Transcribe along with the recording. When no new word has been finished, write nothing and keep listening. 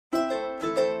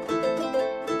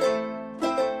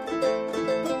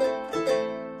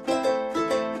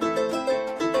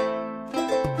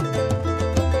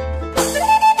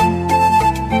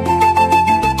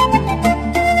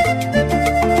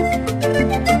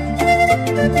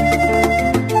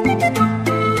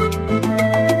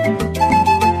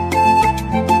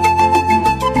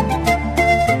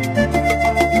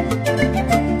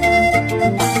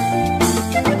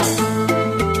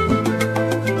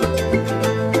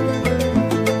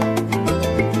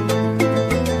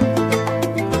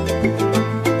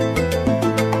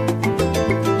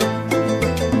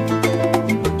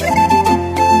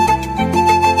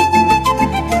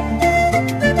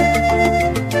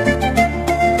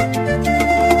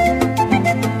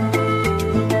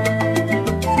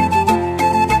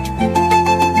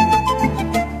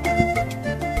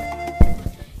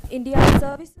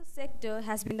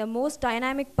has been the most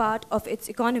dynamic part of its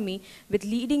economy with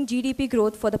leading GDP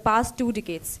growth for the past 2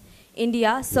 decades.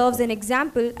 India serves an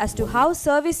example as to how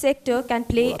service sector can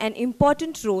play an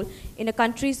important role in a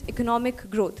country's economic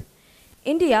growth.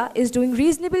 India is doing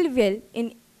reasonably well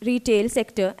in retail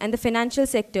sector and the financial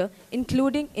sector,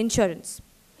 including insurance.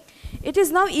 It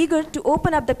is now eager to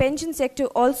open up the pension sector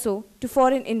also to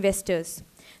foreign investors.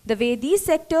 The way these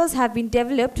sectors have been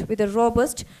developed with a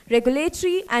robust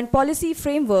regulatory and policy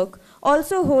framework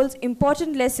also holds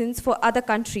important lessons for other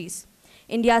countries.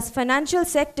 India's financial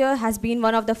sector has been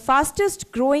one of the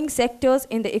fastest growing sectors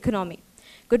in the economy.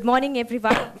 Good morning,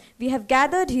 everyone. We have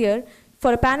gathered here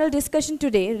for a panel discussion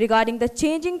today regarding the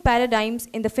changing paradigms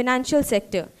in the financial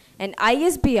sector, and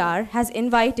ISBR has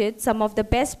invited some of the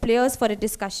best players for a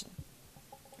discussion.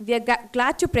 We are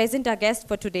glad to present our guest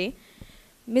for today,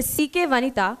 Ms. C.K.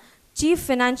 Vanitha, Chief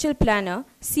Financial Planner,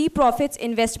 C Profits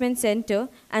Investment Center,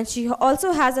 and she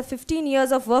also has a 15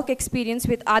 years of work experience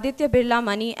with Aditya Birla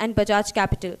Money and Bajaj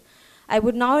Capital. I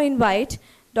would now invite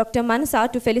Dr. Manasa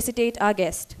to felicitate our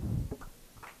guest.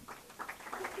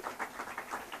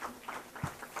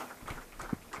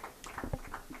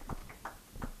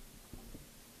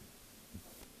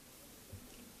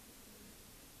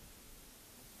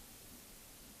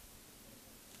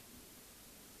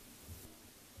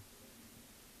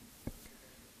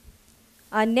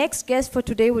 Our next guest for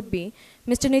today would be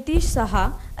Mr. Nitish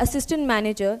Saha, Assistant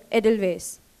Manager,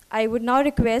 Edelweiss. I would now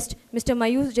request Mr.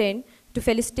 Mayur Jain to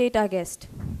felicitate our guest.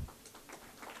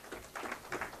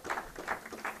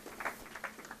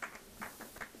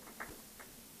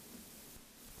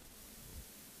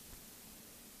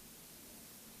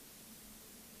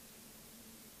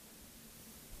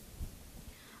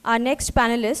 Our next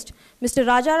panelist, Mr.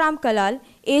 Rajaram Kalal,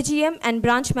 AGM and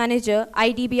Branch Manager,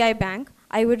 IDBI Bank.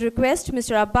 I would request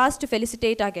Mr. Abbas to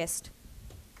felicitate our guest.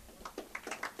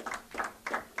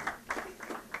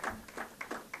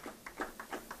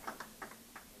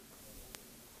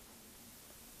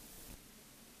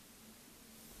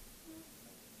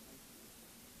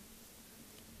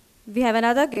 We have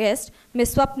another guest,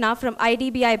 Ms. Swapna from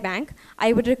IDBI Bank.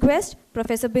 I would request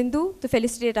Professor Bindu to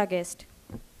felicitate our guest.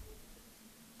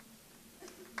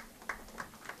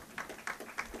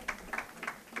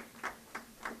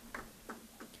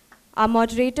 Our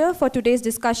moderator for today's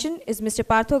discussion is Mr.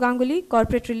 Partho Ganguly,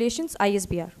 Corporate Relations,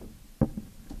 ISBR.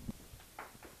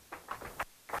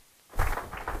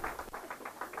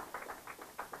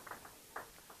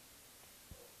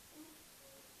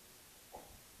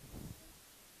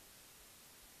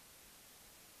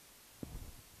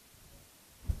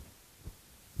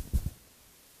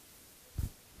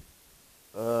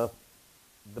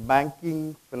 The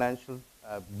banking, financial,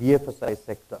 BFSI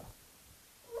sector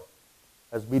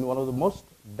has been one of the most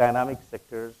dynamic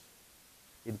sectors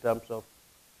in terms of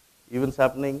events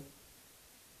happening,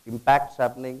 impacts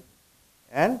happening,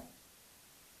 and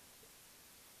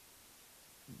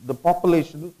the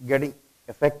population getting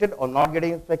affected or not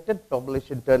getting affected,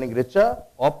 population turning richer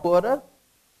or poorer.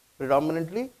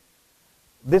 Predominantly,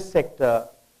 this sector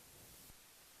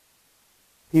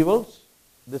fuels,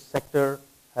 this sector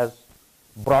has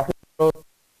brought in growth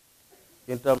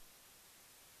in terms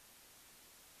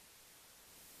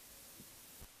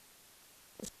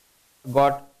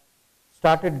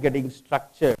started getting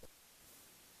structured.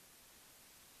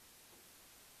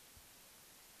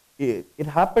 It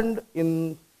happened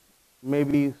in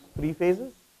maybe 3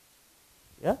 phases.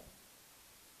 Yeah.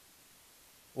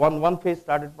 One phase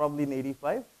started probably in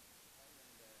 85.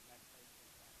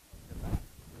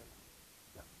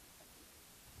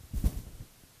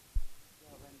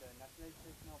 When the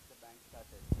nationalization of the bank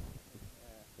started.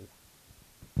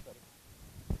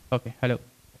 Okay, hello.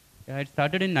 Yeah, it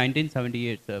started in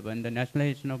 1978, sir, when the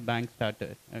nationalization of banks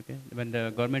started. Okay, when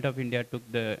the government of India took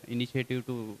the initiative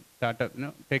to start up,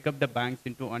 take up the banks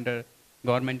into under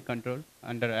government control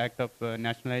under Act of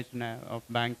Nationalization of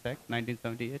Banks Act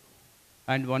 1978.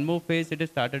 And one more phase, it is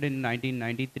started in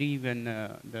 1993 when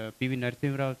the P.V.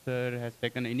 Narasimha Rao sir has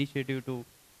taken initiative to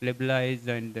liberalize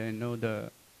and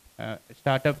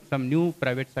start up some new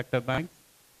private sector banks.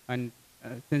 And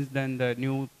since then, the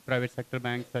new private sector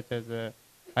banks such as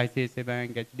ICICI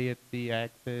Bank, HDFC,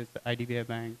 Axis, IDBI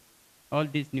Bank, all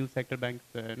these new sector banks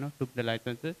took the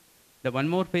licenses. The one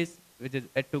more phase which is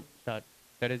yet to start,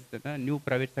 that is the new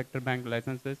private sector bank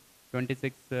licenses,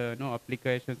 26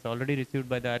 applications already received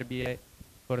by the RBI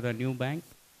for the new banks,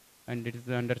 and it is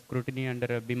under scrutiny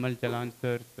under Bimal Jalan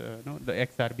sir's, the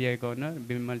ex-RBI governor,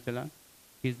 Bimal Jalan.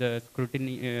 He is the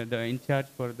scrutiny, the in charge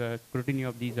for the scrutiny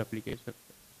of these applications.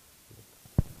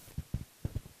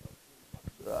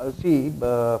 See,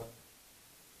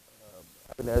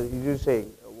 as you say,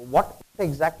 what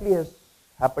exactly has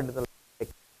happened in the last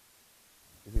decade?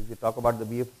 If you talk about the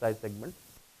BFSI segment,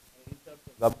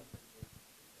 government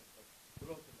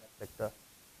sector,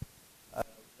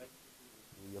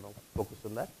 focus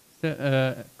on that.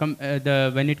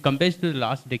 So, when it compares to the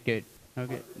last decade,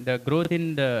 okay, the growth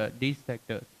in these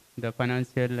sectors, the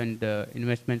financial and the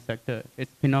investment sector, is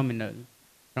phenomenal.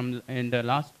 From in the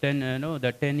last 10, no,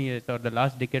 the 10 years or the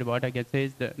last decade, what I can say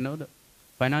is that the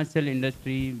financial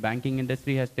industry, banking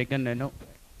industry has taken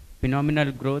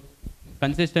phenomenal growth.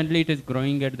 Consistently, it is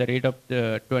growing at the rate of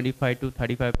 25 to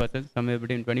 35%, somewhere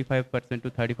between 25% to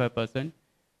 35%.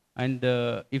 And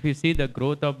if you see the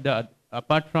growth of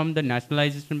apart from the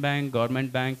nationalization bank,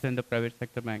 government banks, and the private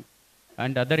sector banks,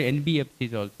 and other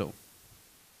NBFCs also,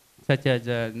 such as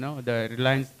the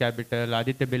Reliance Capital,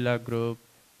 Aditya Birla Group,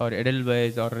 or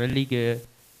Edelweiss or Religare.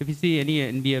 If you see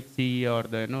any NBFC or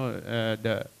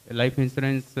the life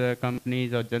insurance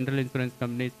companies or general insurance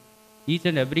companies, each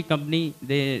and every company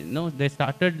they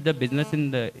started the business in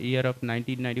the year of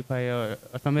 1995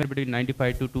 or somewhere between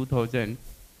 95 to 2000,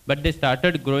 but they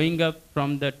started growing up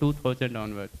from the 2000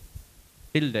 onwards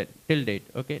till date.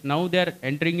 Okay, now they are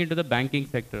entering into the banking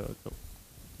sector also.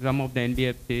 Some of the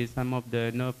NBFCs, some of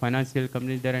the financial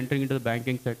companies, they're entering into the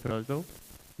banking sector also.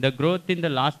 The growth in the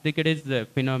last decade is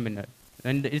phenomenal,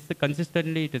 and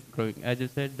consistently it is growing. As you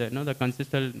said, the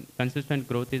consistent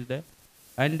growth is there,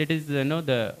 and it is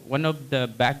the one of the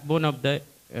backbone of the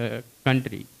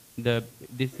country.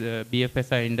 This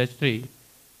BFSI industry,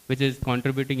 which is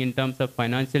contributing in terms of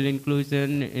financial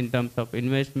inclusion, in terms of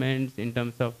investments, in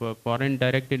terms of foreign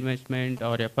direct investment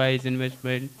or FIs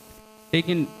investment.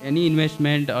 Taking any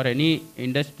investment or any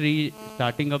industry,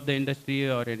 starting of the industry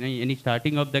or any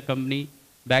starting of the company,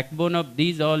 backbone of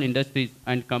these all industries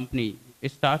and company,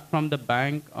 it starts from the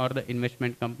bank or the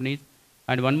investment companies.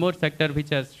 And one more sector which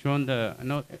has shown the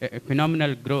a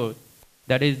phenomenal growth,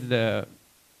 that is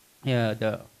yeah,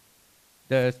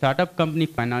 the startup company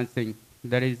financing,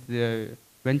 that is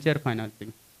venture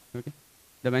financing. Okay,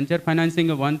 the venture financing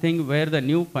is one thing where the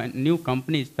new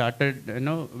companies started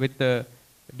with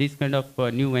these kind of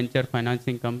new venture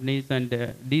financing companies,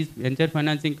 and these venture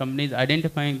financing companies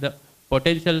identifying the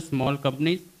potential small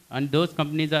companies, and those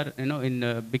companies are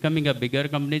in becoming a bigger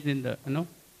companies in the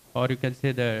or you can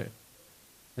say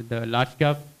the large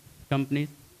cap companies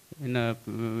in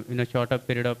a shorter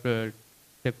period of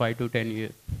say 5 to 10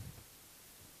 years.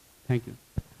 Thank you.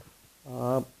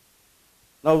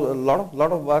 Now, a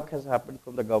lot of work has happened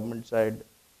from the government side.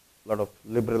 A lot of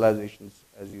liberalizations,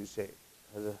 as you say,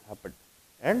 has happened,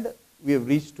 and we have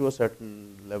reached to a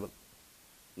certain level.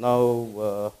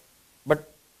 Now, but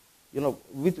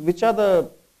which are the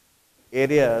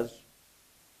areas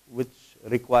which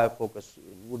require focus?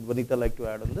 Would Vanita like to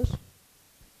add on this?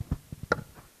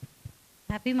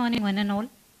 Happy morning, one and all.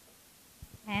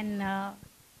 And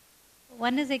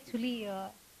one is actually,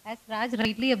 as Raj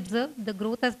rightly observed, the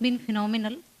growth has been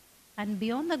phenomenal. And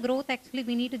beyond the growth, actually,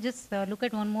 we need to just look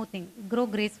at one more thing: grow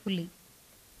gracefully.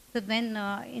 So when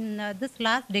in this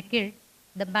last decade,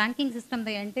 the banking system,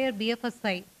 the entire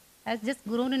BFSI, has just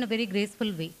grown in a very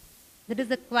graceful way. That is,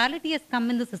 the quality has come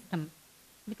in the system.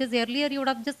 Because earlier you would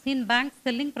have just seen banks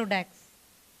selling products.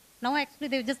 Now actually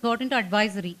they've just got into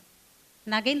advisory.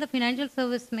 And again, the financial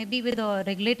service, maybe with the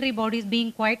regulatory bodies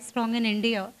being quite strong in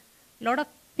India, a lot of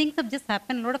things have just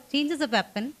happened, a lot of changes have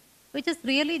happened, which has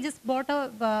really just brought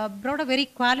a very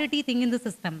quality thing in the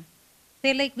system.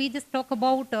 Say like we just talk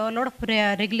about a lot of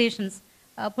regulations,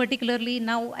 particularly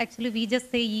now actually we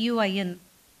just say EUIN,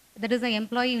 that is an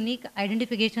employee unique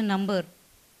identification number.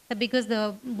 Because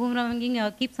the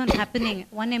boomeranging keeps on happening.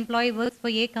 One employee works for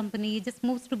A company, he just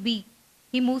moves to B,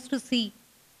 he moves to C.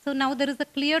 So now there is a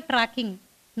clear tracking.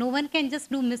 No one can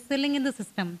just do mis-selling in the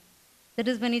system. That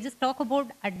is, when you just talk about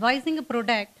advising a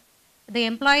product, the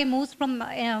employee moves to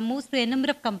a number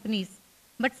of companies,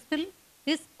 but still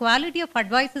this quality of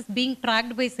advice is being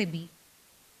tracked by SEBI.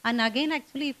 And again,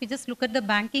 actually, if you just look at the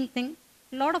banking thing,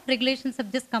 a lot of regulations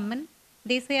have just come in.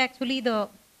 They say actually the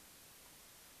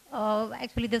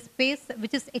space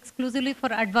which is exclusively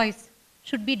for advice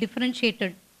should be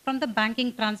differentiated from the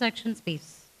banking transaction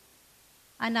space.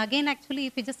 And again, actually,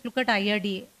 if you just look at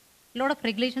IRDA, a lot of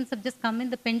regulations have just come in,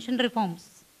 the pension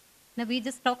reforms. Now we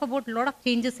just talk about a lot of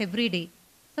changes every day.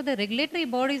 So the regulatory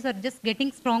bodies are just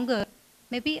getting stronger.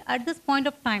 Maybe at this point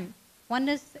of time, one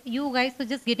is you guys are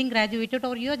just getting graduated,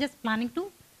 or you are just planning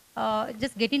to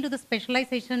just get into the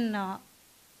specialization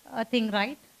thing,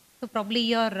 right? So probably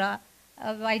you're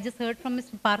I just heard from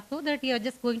Mr. Partho that you are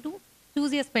just going to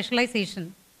choose your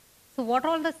specialization. So what are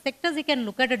all the sectors you can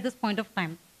look at this point of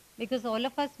time? Because all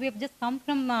of us, we have just come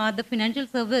from the financial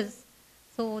service.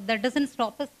 So So that doesn't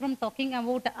stop us from talking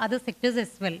about other sectors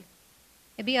as well.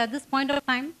 Maybe at this point of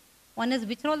time, one is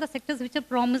which are all the sectors which are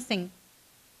promising.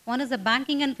 One is the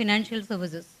banking and financial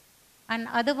services, and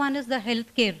other one is the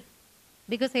healthcare,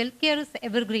 because healthcare is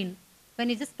evergreen. When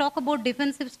you just talk about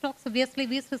defensive stocks, obviously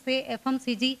we used to say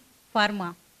FMCG,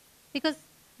 pharma, because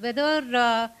whether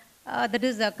that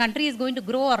is a country is going to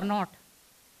grow or not,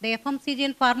 the FMCG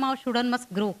and pharma should and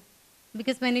must grow,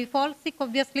 because when we fall sick,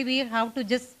 obviously we have to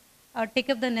just take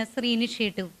up the necessary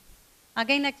initiative.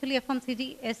 Again, actually,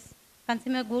 FMCG is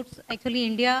consumer goods. Actually,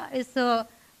 India is a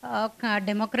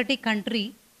democratic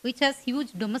country which has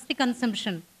huge domestic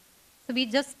consumption. So we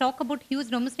just talk about huge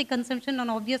domestic consumption, and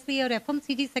obviously our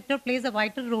FMCG sector plays a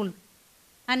vital role.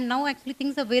 And now actually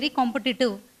things are very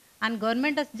competitive, and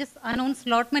government has just announced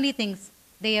lot many things.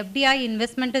 The FDI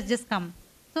investment has just come.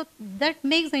 So that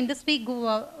makes the industry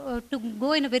to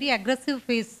go in a very aggressive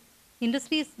phase.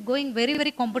 Industry is going very, very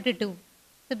competitive.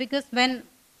 So because when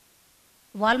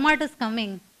Walmart is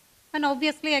coming, and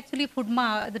obviously actually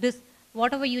that is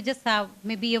whatever you just have,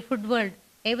 maybe a food world,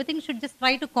 everything should just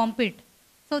try to compete.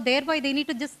 So thereby they need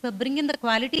to just bring in the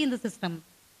quality in the system.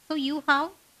 So you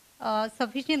have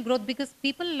sufficient growth, because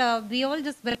people, we all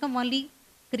just welcome only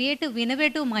creative,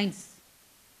 innovative minds.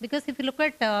 Because if you look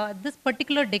at this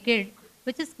particular decade,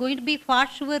 which is going to be far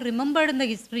sure remembered in the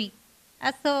history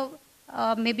as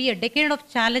maybe a decade of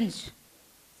challenge.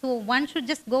 So one should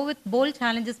just go with bold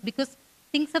challenges, because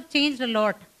things have changed a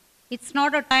lot. It's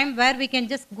not a time where we can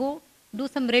just go do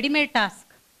some ready-made task.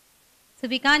 So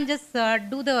we can't just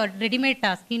do the ready-made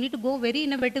task. You need to go very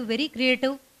innovative, very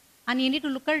creative, and you need to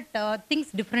look at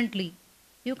things differently.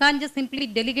 You can't just simply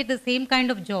delegate the same kind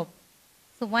of job.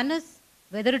 So one is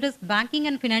whether it is banking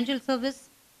and financial service,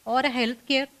 or a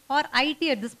healthcare, or IT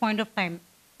at this point of time.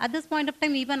 At this point of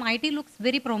time, even IT looks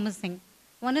very promising.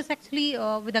 One is actually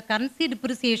with the currency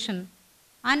depreciation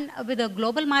and with the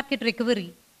global market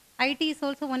recovery, IT is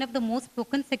also one of the most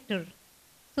spoken sector.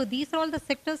 So these are all the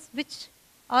sectors which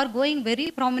are going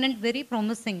very prominent, very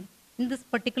promising in this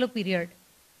particular period.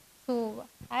 So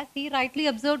as he rightly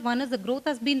observed, one is the growth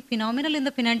has been phenomenal in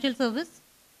the financial service.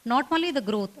 Not only the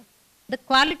growth, the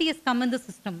quality has come in the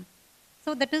system.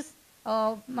 So that is,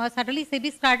 suddenly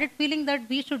SEBI started feeling that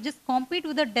we should just compete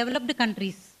with the developed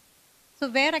countries. So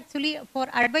where actually for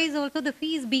advice also the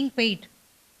fee is being paid.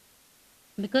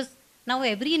 Because now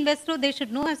every investor, they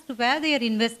should know as to where they are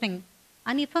investing.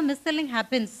 And if a misselling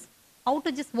happens, how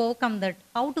to just overcome that,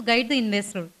 how to guide the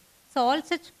investor. So all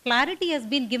such clarity has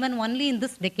been given only in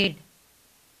this decade.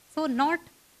 So not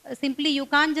simply, you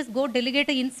can't just go delegate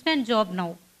an instant job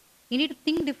now. You need to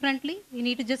think differently. You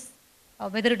need to just,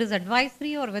 whether it is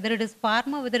advisory or whether it is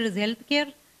pharma, whether it is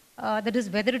healthcare, that is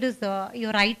whether it is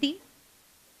your IT, you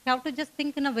have to just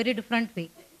think in a very different way.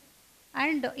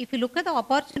 And if you look at the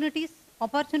opportunities,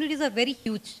 opportunities are very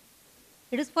huge.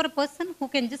 It is for a person who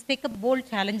can just take up bold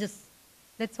challenges.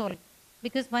 That's all.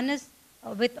 Because one is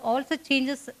with all such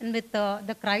changes and with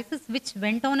the crisis which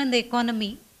went on in the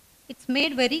economy, it's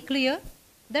made very clear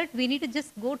that we need to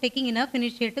just go taking enough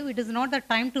initiative. It is not the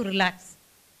time to relax.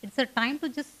 It's a time to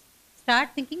just start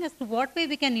thinking as to what way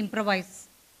we can improvise.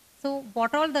 So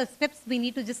what are all the steps we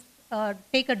need to just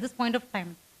take at this point of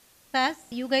time. So as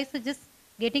you guys are just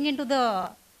getting into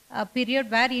the period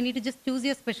where you need to just choose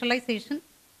your specialization,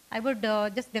 I would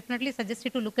just definitely suggest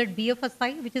you to look at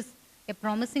BFSI, which is a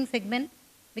promising segment,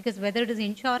 because whether it is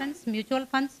insurance, mutual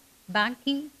funds,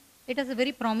 banking, it has a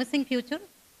very promising future,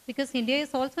 because India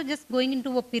is also just going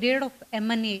into a period of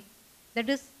M&A. That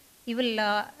is, you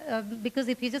will, because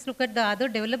if you just look at the other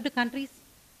developed countries,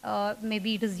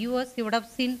 maybe it is US, you would have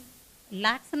seen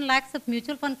lakhs and lakhs of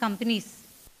mutual fund companies.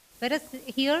 Whereas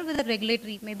here with the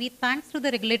regulatory, maybe thanks to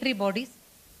the regulatory bodies,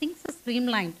 things are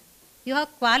streamlined. You have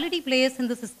quality players in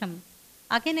the system.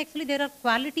 Again, actually, there are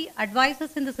quality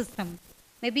advisors in the system.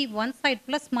 Maybe one side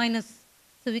plus minus.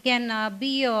 So we can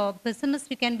be a pessimist,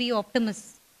 you can be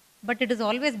optimist. But it is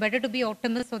always better to be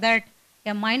optimist, so that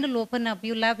your mind will open up.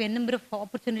 You'll have a number of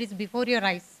opportunities before your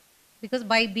eyes. Because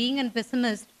by being a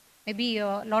pessimist, maybe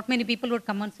a lot many people would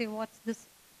come and say, what's this?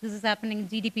 This is happening.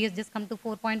 GDP has just come to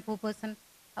 4.4%.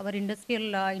 Our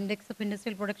industrial index of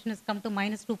industrial production has come to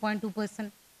minus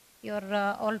 2.2%. You're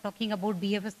all talking about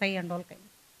BFSI and all kinds.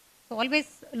 So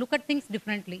always look at things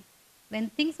differently. When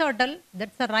things are dull,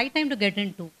 that's the right time to get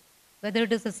into. Whether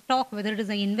it is a stock, whether it is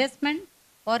an investment,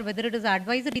 or whether it is an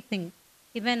advisory thing.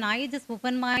 Even I just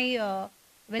opened my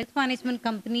wealth management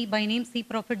company by name C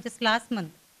Profit just last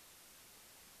month.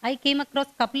 I came across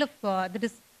a couple of, that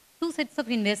is 2 sets of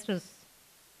investors.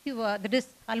 That is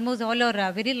almost all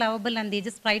are very lovable, and they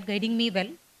just tried guiding me well.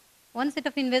 One set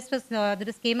of investors that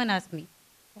just came and asked me,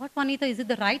 what, Vanita, is it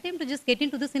the right time to just get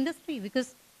into this industry?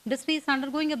 Because industry is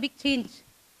undergoing a big change.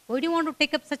 Why do you want to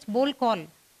take up such bold call?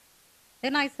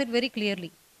 Then I said very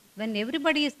clearly, when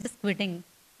everybody is just quitting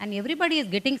and everybody is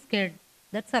getting scared,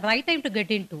 that's the right time to get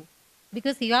into.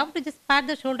 Because you have to just pat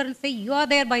the shoulder and say, you are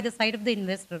there by the side of the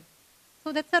investor.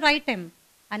 So that's the right time.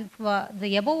 And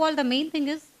above all, the main thing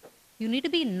is you need to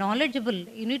be knowledgeable.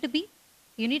 You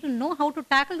need to know how to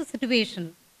tackle the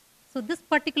situation. So this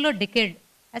particular decade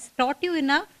has taught you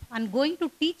enough and going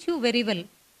to teach you very well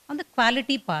on the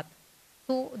quality path.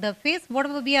 So the phase,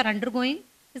 whatever we are undergoing,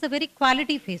 is a very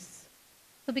quality phase.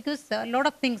 So because a lot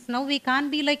of things, now we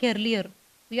can't be like earlier.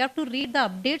 We have to read the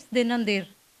updates then and there,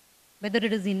 whether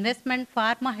it is investment,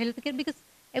 pharma, healthcare, because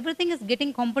everything is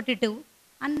getting competitive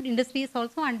and industry is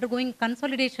also undergoing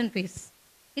consolidation phase.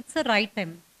 It's the right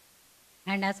time.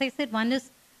 And as I said, one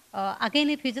is, again,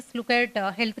 if you just look at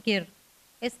healthcare,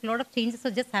 yes, a lot of changes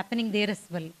are just happening there as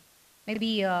well.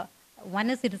 Maybe one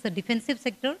is it is a defensive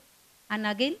sector, and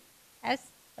again, as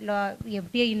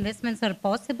FDI investments are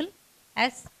possible,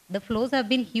 as the flows have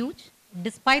been huge,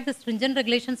 despite the stringent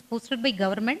regulations posted by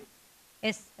government,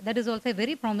 yes, that is also a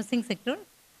very promising sector.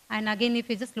 And again, if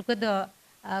you just look at the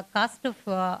cost of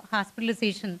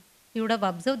hospitalization, you would have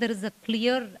observed there is a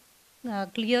clear,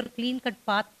 clean-cut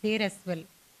path there as well.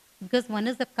 Because one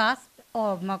is the cost,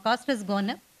 or cost has gone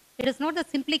up. It is not that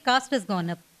simply cost has gone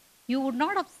up. You would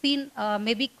not have seen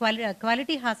maybe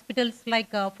quality hospitals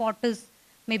like Fortis,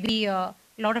 maybe a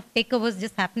lot of takeovers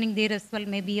just happening there as well,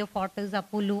 maybe a Fortis,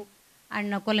 Apollo,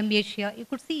 and Columbia Asia. You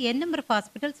could see a number of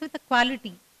hospitals with a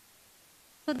quality.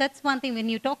 So that's one thing. When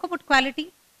you talk about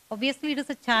quality, obviously it is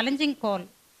a challenging call.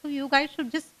 So you guys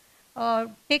should just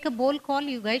take a bold call.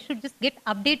 You guys should just get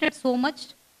updated so much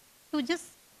to just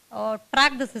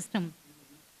track the system.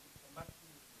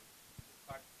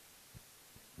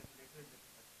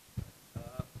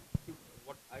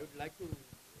 What I would like to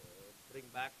bring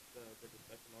back the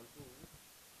discussion onto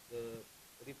the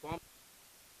reform.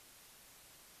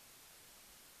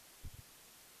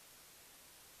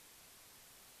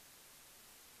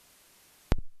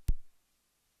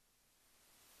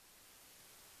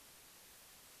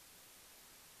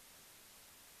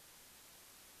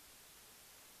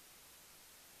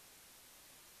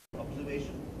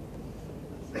 Observation.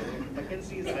 So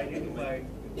McKinsey has identified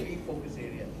three focus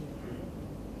areas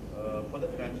for the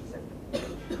financial sector,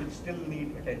 which still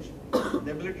need attention.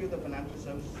 The ability of the financial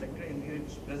services sector in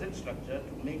its present structure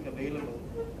to make available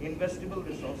investable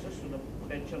resources to the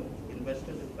potential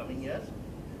investors in coming years,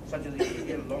 such as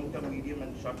equity and long-term, medium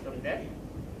and short-term debt.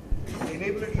 The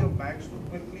inability of banks to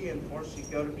quickly enforce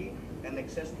security and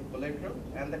access to collateral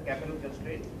and the capital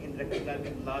constraints in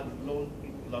recognizing large loan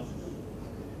losses.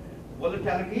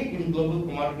 Volatility in global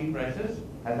commodity prices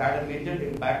has had a major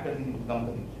impact on these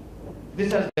companies.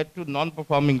 This has led to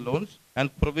non-performing loans and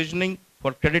provisioning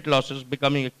for credit losses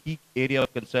becoming a key area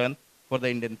of concern for the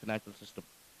Indian financial system.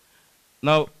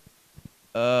 Now,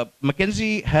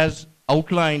 McKinsey has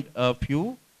outlined a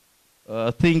few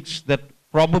things that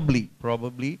probably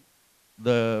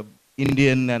the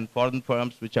Indian and foreign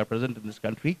firms which are present in this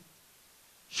country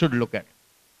should look at.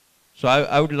 So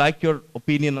I would like your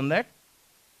opinion on that.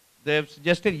 They have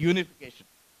suggested unification.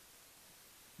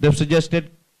 They have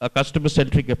suggested a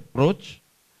customer-centric approach.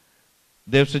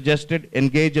 They have suggested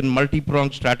engage in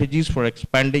multi-pronged strategies for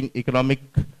expanding economic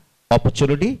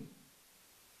opportunity.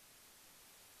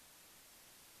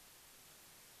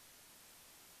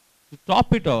 To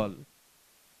top it all,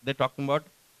 they're talking about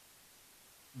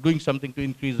doing something to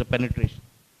increase the penetration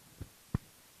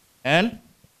and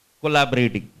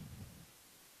collaborating.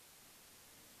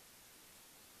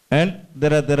 And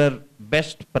there are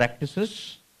best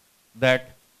practices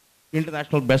that,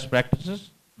 international best practices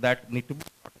that need to be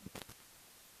taught.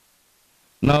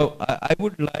 Now, I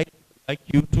would like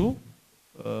you to,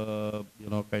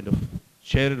 kind of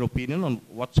share your opinion on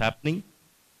what's happening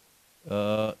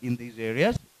in these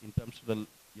areas in terms of the,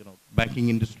 banking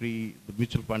industry, the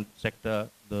mutual fund sector,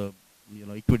 the,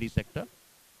 equity sector,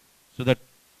 so that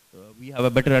we have a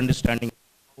better understanding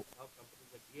of how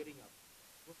companies are gearing up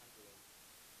to handle all.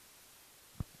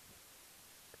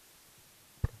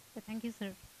 So thank you,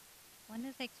 sir. One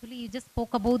is actually you just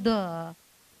spoke about there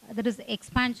is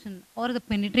expansion or the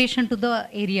penetration to the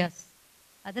areas.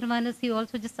 Other one is you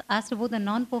also just asked about the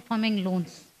non-performing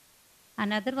loans.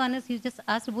 Another one is you just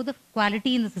asked about the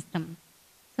quality in the system.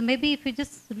 So maybe if you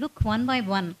just look one by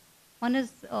one, one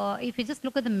is if you just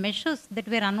look at the measures that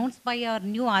were announced by our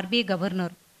new RBI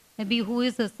governor, maybe who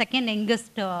is the second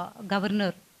youngest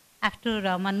governor after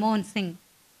Manmohan Singh.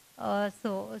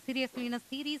 So seriously, in a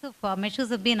series of measures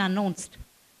have been announced.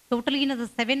 Totally, the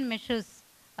 7 measures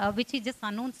which he just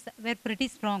announced, were pretty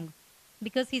strong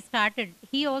because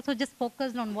he also just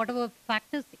focused on whatever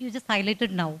factors you just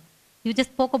highlighted now. You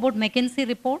just spoke about McKinsey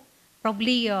report,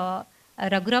 probably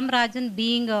Raghuram Rajan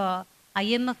being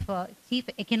IMF chief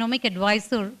economic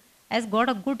advisor has got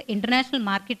a good international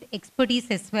market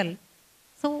expertise as well.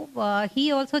 So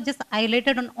he also just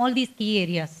highlighted on all these key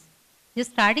areas,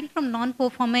 just starting from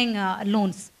non-performing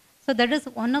loans. So that is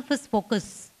one of his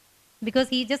focus, because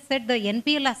he just said the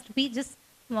NPL has to be just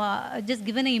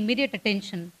given an immediate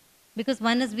attention. Because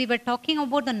one is we were talking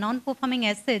about the non-performing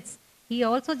assets, he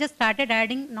also just started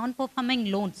adding non-performing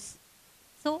loans.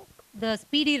 So the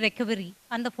speedy recovery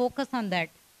and the focus on that.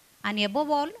 And above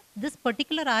all, this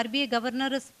particular RBI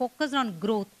governor is focused on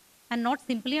growth and not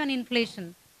simply on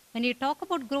inflation. When you talk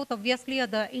about growth, obviously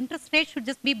the interest rate should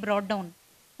just be brought down.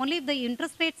 Only if the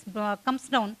interest rates comes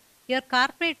down, your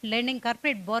corporate lending,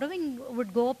 corporate borrowing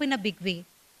would go up in a big way.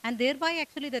 And thereby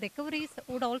actually the recoveries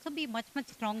would also be much, much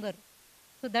stronger.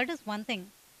 So that is one thing.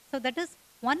 So that is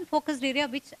one focused area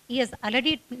which he has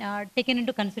already taken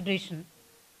into consideration.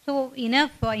 So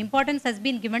enough importance has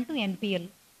been given to NPL.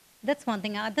 That's one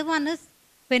thing. Other one is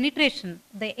penetration,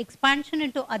 the expansion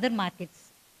into other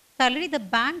markets. So already the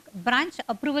bank branch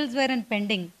approvals were in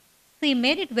pending. So he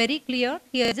made it very clear.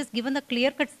 He has just given the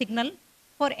clear-cut signal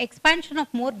for expansion of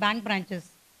more bank branches.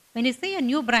 When you say a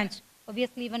new branch,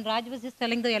 obviously even Raj was just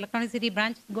telling the electronic city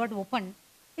branch got opened.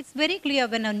 It's very clear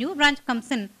when a new branch comes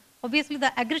in, obviously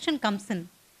the aggression comes in.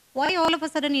 Why all of a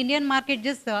sudden Indian market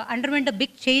just underwent a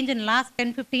big change in last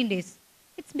 10-15 days?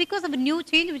 It's because of a new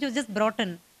change which was just brought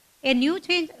in. A new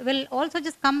change will also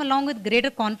just come along with greater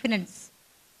confidence.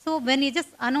 So when you just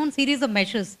announce series of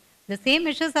measures, the same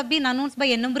measures have been announced by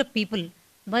a number of people.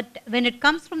 But when it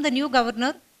comes from the new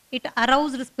governor, it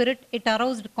aroused spirit, it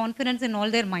aroused confidence in all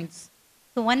their minds.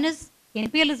 So one is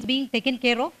NPL is being taken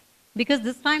care of, because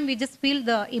this time we just feel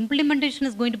the implementation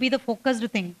is going to be the focused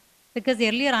thing. Because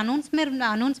earlier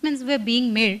announcements were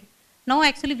being made. Now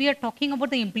actually we are talking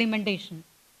about the implementation.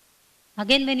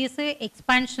 Again, when you say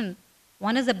expansion,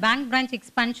 one is a bank branch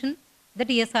expansion that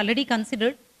he has already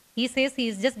considered. He says he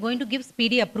is just going to give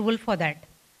speedy approval for that.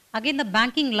 Again, the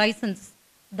banking license,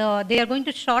 they are going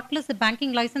to shortlist the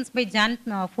banking license by Jan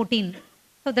 14.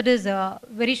 So that is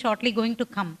very shortly going to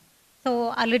come.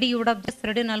 So already you would have just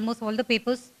read in almost all the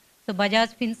papers. So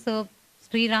Bajaj, Finserv,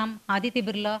 Sriram, Aditya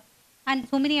Birla, and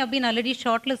so many have been already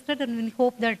shortlisted, and we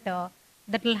hope that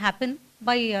that will happen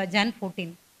by Jan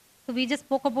 14. So we just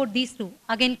spoke about these two.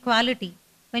 Again, quality.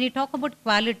 When you talk about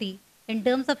quality, in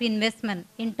terms of investment,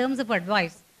 in terms of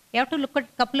advice, you have to look at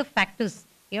a couple of factors.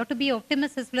 You have to be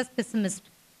optimist as well as pessimist.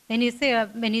 When you say,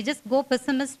 when you just go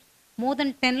pessimist, more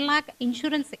than 10 lakh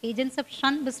insurance agents have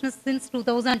shunned business since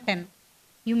 2010.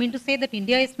 You mean to say that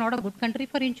India is not a good country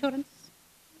for insurance?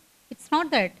 It's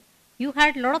not that. You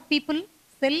had a lot of people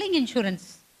selling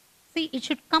insurance. See, it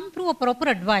should come through a proper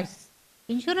advice.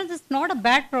 Insurance is not a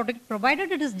bad product,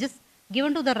 provided it is just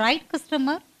given to the right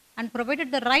customer and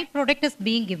provided the right product is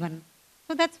being given.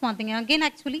 So that's one thing. Again,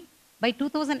 actually, by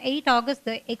 2008 August,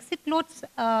 the exit loads,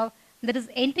 that is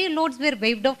entry loads were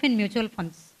waived off in mutual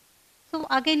funds. So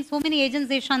again, so many agents,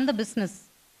 they shun the business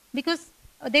because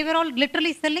they were all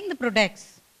literally selling the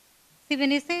products. See,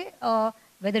 when you say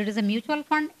whether it is a mutual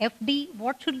fund, FD,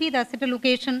 what should be the asset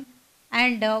allocation,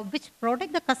 and which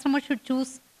product the customer should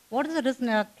choose, what is the risk,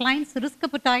 client's risk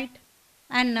appetite,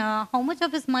 and how much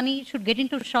of his money should get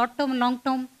into short term, long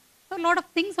term. So a lot of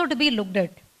things have to be looked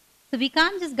at. So we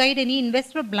can't just guide any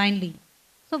investor blindly.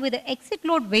 So with the exit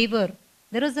load waiver,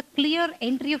 there is a clear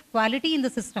entry of quality in the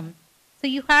system. So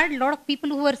you had a lot of people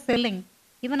who were selling.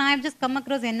 Even I have just come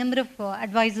across a number of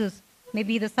advisors,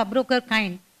 maybe the sub-broker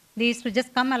kind. They used to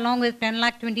just come along with 10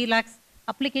 lakh, 20 lakhs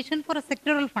application for a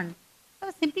sectoral fund. I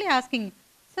was simply asking,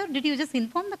 sir, did you just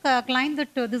inform the client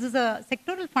that this is a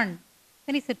sectoral fund?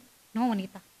 Then he said, no,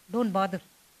 Anita, don't bother.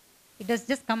 It does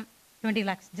just come 20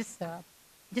 lakhs, just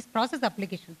process the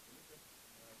application.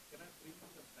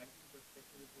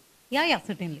 Yeah,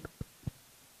 certainly.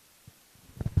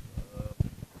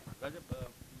 Rajab,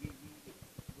 you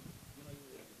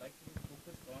like to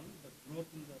focus on the growth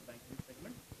in the banking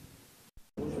segment.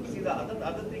 See, the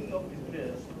other thing of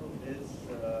interest is,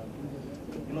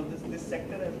 this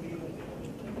sector has been,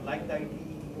 like the IT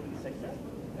sector,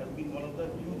 has been one of the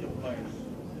huge employers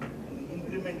and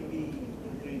incrementally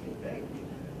increasing, right?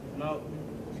 Now,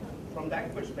 from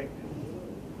that perspective,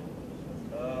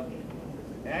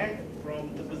 and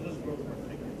from the business growth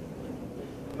perspective,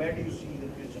 where do you see the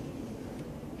future?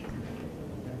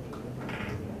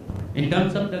 In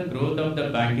terms of the growth of the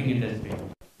banking industry,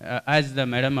 as the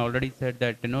madam already said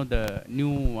that the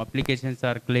new applications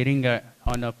are clearing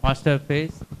on a faster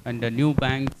pace, and the new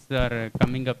banks are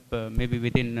coming up maybe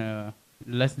within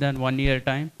less than 1 year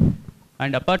time.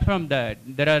 And apart from that,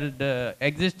 there are the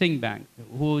existing banks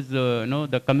who's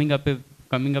the coming up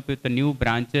with the new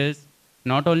branches,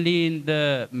 not only in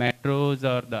the metros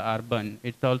or the urban,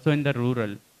 it's also in the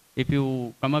rural. If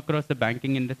you come across the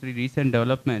banking industry recent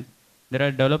developments, there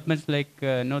are developments like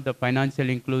the financial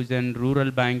inclusion,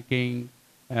 rural banking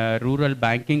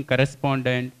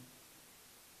correspondent.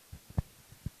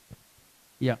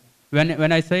 Yeah.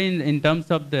 When I say in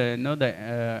terms of the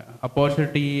the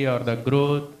opportunity or the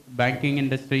growth, banking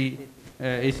industry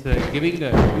is giving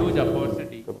a huge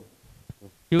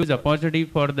opportunity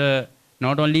for the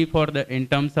not only for the in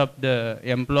terms of the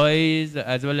employees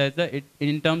as well as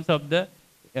in terms of the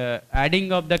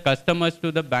adding of the customers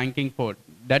to the banking fold.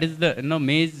 That is the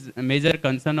major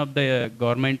concern of the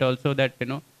government also, that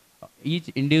each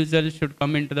individual should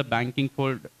come into the banking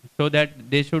fold, so that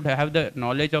they should have the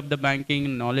knowledge of the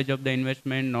banking, knowledge of the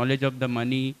investment, knowledge of the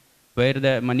money, where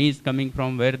the money is coming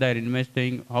from, where they are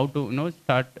investing, how to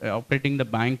start operating the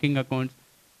banking accounts.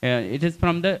 It is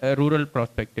from the rural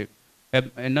perspective.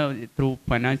 Through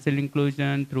financial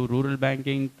inclusion, through rural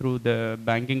banking, through the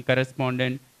banking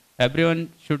correspondent, everyone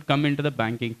should come into the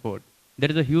banking fold. There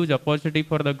is a huge opportunity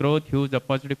for the growth, huge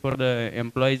opportunity for the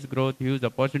employees growth, huge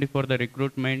opportunity for the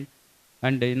recruitment,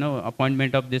 and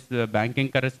appointment of this banking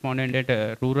correspondent at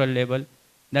a rural level.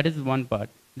 That is one part.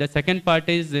 The second part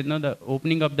is the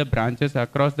opening of the branches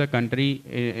across the country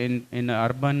in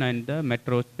urban and the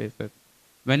metro spaces.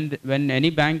 When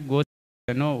any bank goes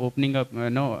opening up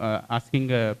asking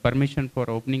permission for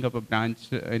opening up a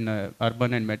branch in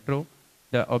urban and metro,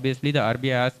 obviously the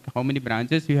RBI asks how many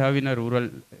branches you have in a rural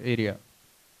area.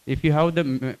 If you have the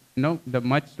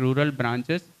much rural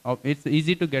branches, it's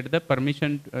easy to get the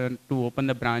permission to open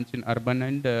the branch in urban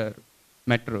and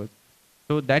metros.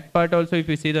 So that part also, if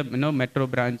you see the metro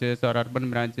branches or urban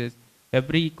branches,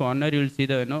 every corner you'll see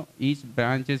the each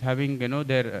branch is having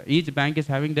their each bank is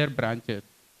having their branches.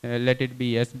 Let it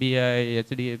be SBI,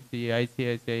 HDFC,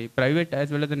 ICICI, private as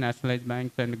well as the nationalized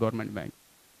banks and government banks.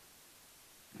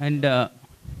 And one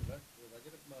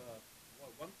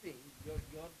thing, your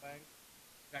bank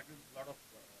tackles a lot of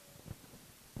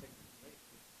segments, right?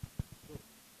 So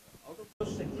out of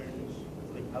those segments,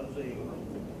 like housing,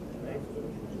 right?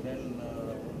 Then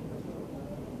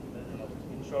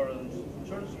insurance,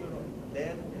 you're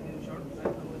there in insurance.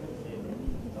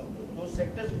 Those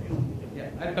sectors,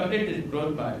 I'll complete this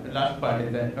growth part. The last part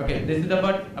is that okay. This is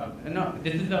about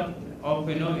this is of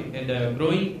the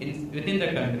growing within the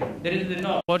country. There is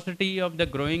opportunity of the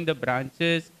growing the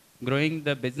branches, growing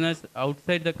the business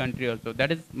outside the country also.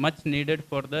 That is much needed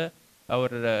for the our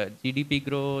GDP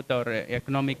growth or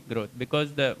economic growth,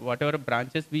 because the whatever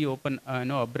branches we open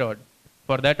abroad,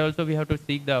 for that also we have to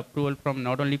seek the approval from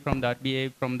not only from the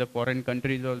RBI, from the foreign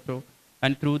countries also.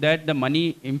 And through that the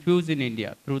money infused in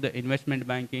India through the investment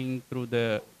banking, through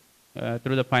the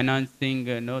financing,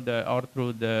 or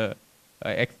through the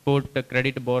export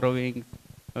credit borrowings.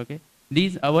 Okay,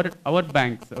 these our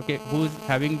banks, okay, who's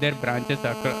having their branches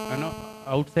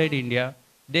outside India,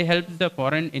 they help the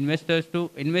foreign investors to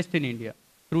invest in India.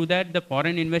 Through that, the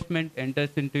foreign investment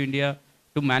enters into India.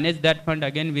 To manage that fund,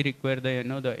 again, we require the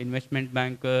investment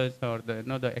bankers, or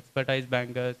the expertise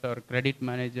bankers, or credit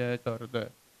managers, or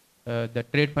the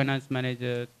trade finance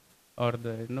managers, or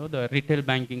the retail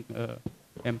banking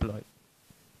employees.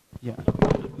 Yeah.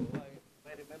 if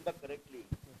I remember correctly,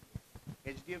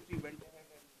 HDFC went ahead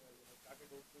and started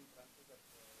opening branches at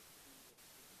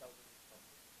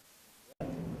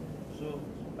 6,000. So,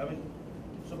 I mean,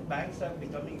 so banks are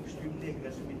becoming extremely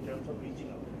aggressive in terms of reaching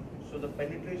out. So the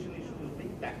penetration issue is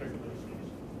being tackled very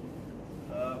seriously.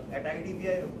 At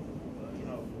IDBI,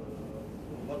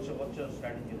 what's your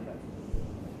strategy in that?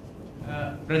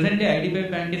 Presently, IDBI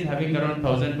Bank is having around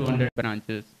 1,200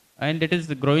 branches, and it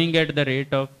is growing at the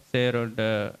rate of say around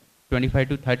 25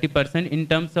 to 30% in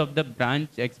terms of the branch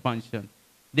expansion.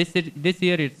 This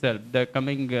year itself, the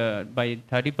coming by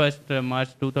 31st March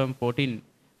 2014,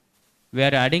 we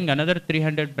are adding another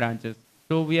 300 branches.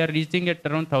 So we are reaching at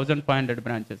around 1,500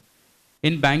 branches.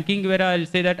 In banking, where I'll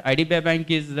say that IDBI Bank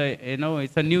is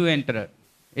it's a new enterer.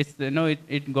 It's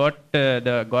it got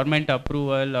the government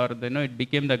approval, or it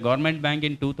became the government bank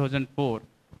in 2004.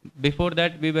 Before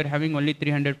that, we were having only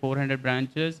 300 400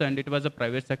 branches, and it was a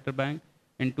private sector bank.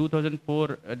 In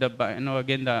 2004,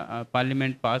 again the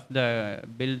parliament passed the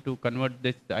bill to convert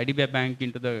this IDBI Bank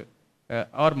into the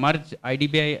or merge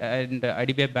IDBI and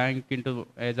IDBI Bank into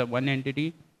as a one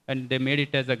entity, and they made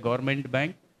it as a government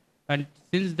bank. And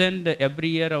since then, every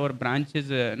year our branch is,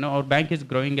 no, our bank is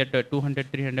growing at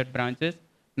 200, 300 branches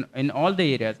in all the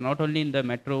areas, not only in the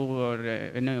metro or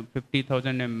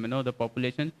 50,000, the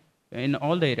population, in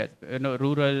all the areas,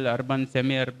 rural, urban,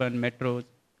 semi-urban, metros,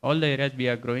 all the areas we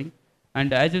are growing.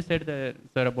 And as you said,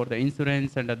 sir, about the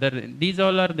insurance and other, these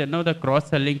all are the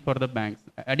cross-selling for the banks,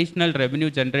 additional revenue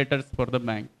generators for the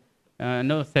bank.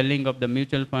 No selling of the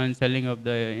mutual funds, selling of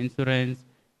the insurance.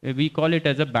 We call it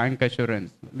as a bank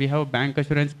assurance. We have bank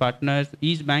assurance partners.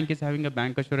 Each bank is having a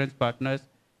bank assurance partners.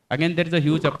 Again, there is a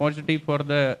huge opportunity for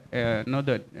the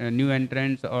new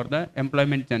entrants or the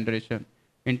employment generation.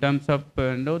 In terms of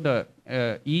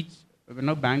each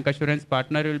bank assurance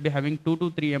partner will be having 2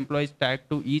 to 3 employees tagged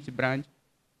to each branch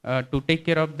to take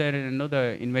care of their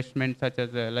the investments such as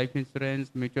life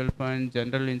insurance, mutual fund,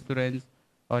 general insurance,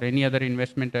 or any other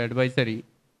investment advisory.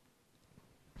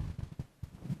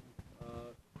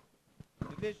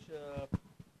 Nitesh,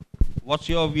 what's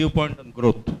your viewpoint on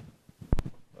growth?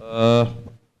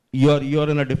 You're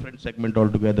in a different segment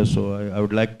altogether, so I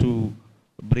would like to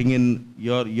bring in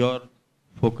your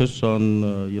focus on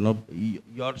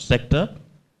your sector,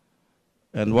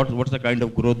 and what's the kind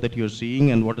of growth that you're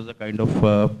seeing, and what is the kind of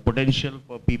potential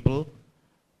for people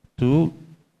to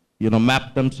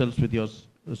map themselves with your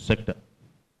sector.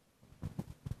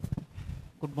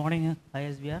 Good morning,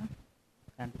 ISBR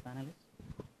and the panelists.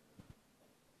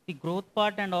 The growth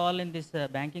part and all in this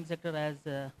banking sector, as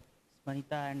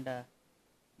Smanita and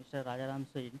Mr. Rajaram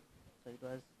said, so it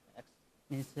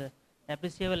was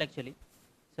appreciable actually.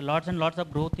 So lots and lots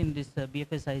of growth in this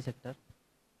BFSI sector,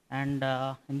 and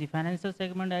in the financial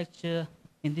segment, actually,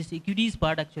 in this equities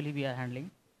part actually we are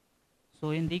handling. So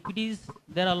in the equities,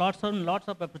 there are lots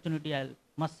of opportunity, I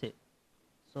must say.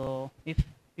 So if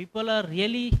people are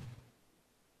really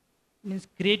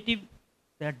creative,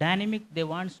 they are dynamic, they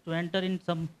want to enter in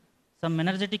some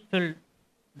energetic field,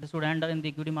 they should enter in the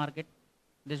equity market,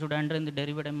 they should enter in the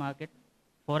derivative market,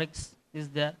 forex is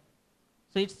there.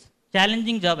 So it's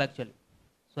challenging job actually.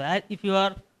 So if you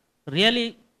are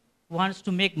really wants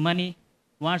to make money,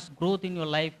 wants growth in your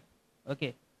life,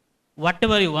 okay,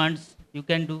 whatever you want, you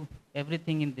can do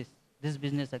everything in this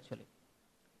business actually.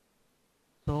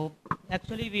 So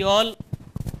actually we all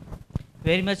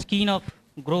very much keen of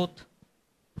growth,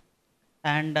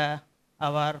 and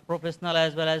our professional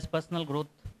as well as personal growth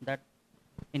that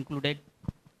included.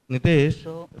 Nitesh,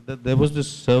 So, there was this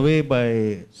survey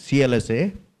by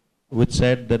CLSA which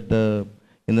said that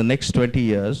in the next 20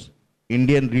 years,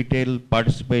 Indian retail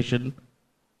participation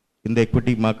in the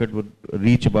equity market would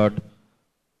reach about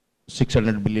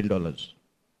 $600 billion.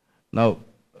 Now,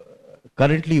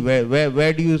 currently,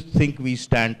 where do you think we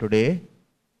stand today,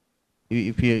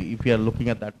 if you are looking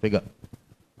at that figure?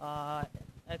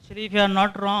 Actually, if you are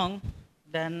not wrong,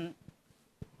 then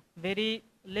very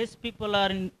less people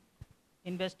are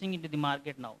investing into the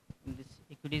market now, in this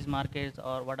equities markets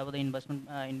or whatever the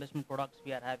investment products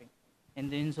we are having, in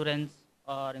the insurance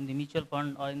or in the mutual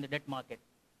fund or in the debt market.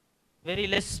 Very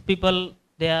less people,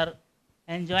 they are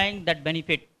enjoying that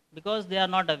benefit because they are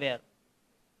not aware.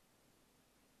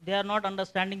 They are not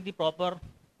understanding the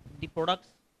products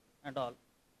and all.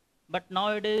 But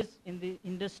nowadays in the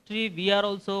industry, we are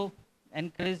also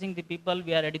encouraging the people,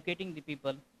 we are educating the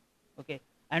people, okay,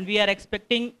 and we are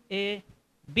expecting a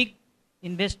big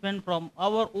investment from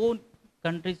our own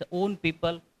country's own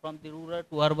people, from the rural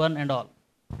to urban and all.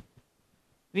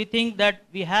 We think that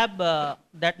we have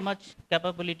that much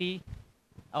capability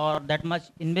or that much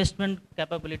investment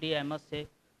capability, I must say,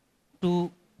 to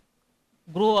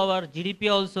grow our GDP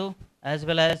also as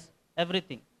well as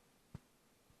everything.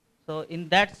 So in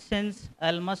that sense,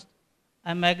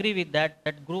 I'm agree with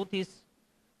that growth is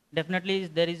definitely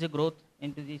there is a growth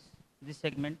into this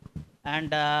segment, and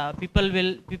people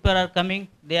are coming,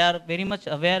 they are very much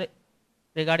aware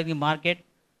regarding the market.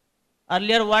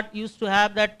 Earlier what used to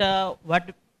have that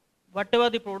whatever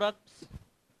the products,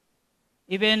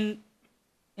 even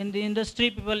in the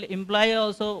industry, people employee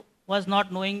also was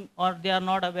not knowing, or they are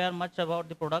not aware much about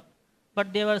the product,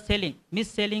 but they were selling,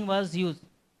 mis-selling was used.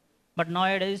 But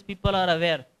nowadays people are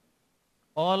aware,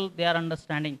 all they are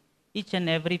understanding, each and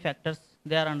every factors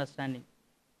they are understanding.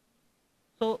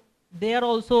 So they are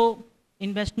also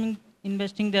investing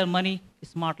their money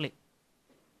smartly.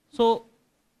 So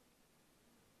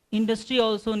industry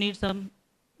also needs some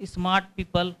smart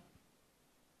people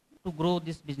to grow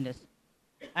this business.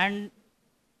 And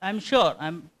I'm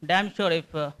damn sure if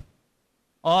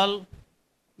all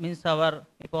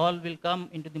will come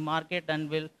into the market and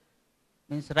will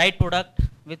right product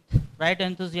with right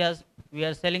enthusiasm, we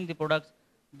are selling the products,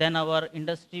 then our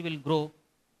industry will grow,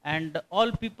 and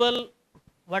all people,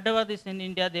 whatever this in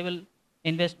India, they will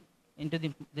invest into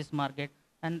this market,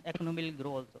 and economy will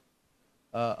grow also.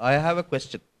 I have a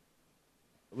question,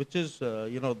 which is,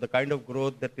 the kind of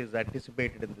growth that is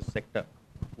anticipated in this sector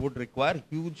would require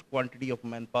huge quantity of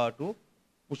manpower to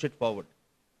push it forward.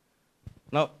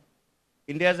 Now,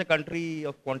 India is a country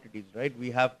of quantities, right?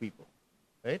 We have people,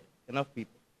 right? Enough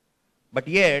people. But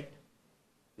yet,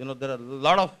 there are a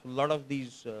lot of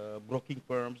these broking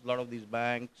firms, a lot of these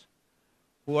banks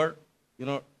who are,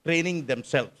 training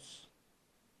themselves.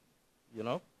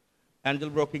 Angel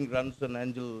Broking runs an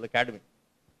Angel Academy,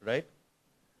 right?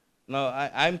 Now,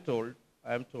 I'm told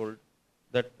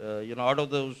that, out of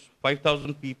those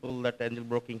 5,000 people that Angel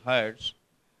Broking hires,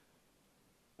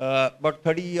 about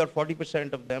 30 or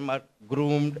 40% of them are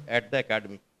groomed at the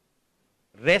academy.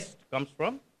 Rest comes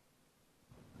from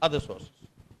other sources.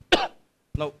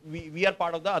 Now, we are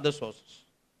part of the other sources,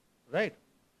 right?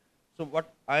 So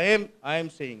what I am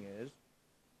saying is,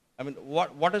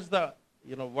 what is the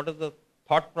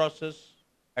thought process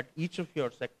at each of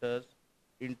your sectors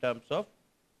in terms of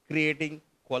creating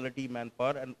quality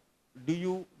manpower, and do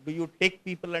you take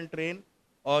people and train,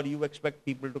 or you expect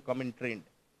people to come in trained?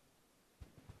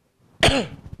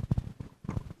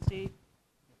 See,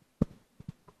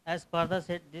 as Partha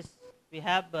said, we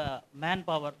have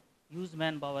manpower, used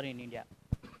manpower in India.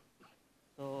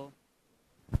 So,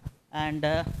 and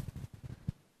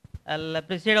I'll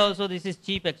appreciate also this is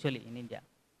cheap actually in India.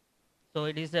 So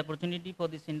it is an opportunity for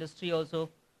this industry also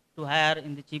to hire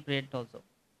in the cheap rate also.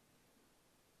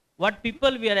 What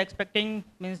people we are expecting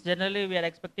means, generally we are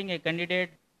expecting a candidate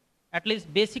at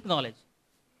least basic knowledge.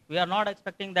 We are not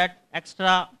expecting that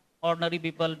extraordinary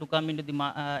people to come into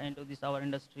this our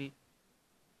industry.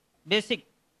 Basic,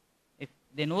 if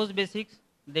they knows basics,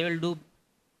 they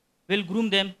will groom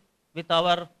them with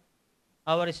our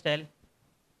style.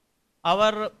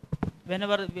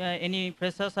 Whenever any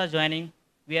freshers are joining,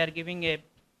 we are giving a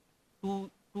 2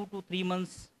 to 3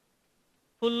 months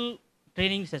full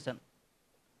training session.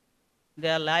 They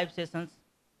are live sessions,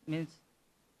 means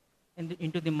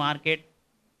into the market,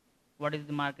 what is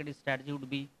the market strategy would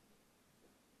be.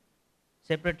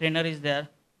 Separate trainer is there,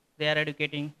 they are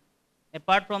educating.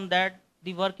 Apart from that,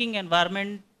 the working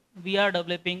environment we are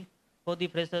developing for the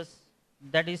freshers,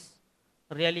 that is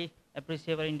really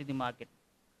appreciable into the market.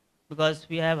 Because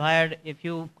we have hired a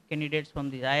few candidates from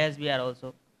the ISBR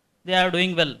also. They are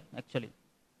doing well actually.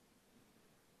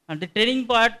 And the training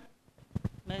part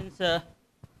means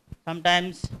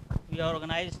sometimes we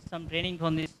organize some training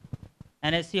from this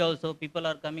NSC also. People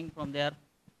are coming from there.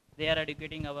 They are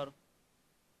educating our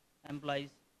employees.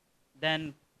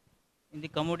 Then in the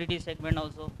commodity segment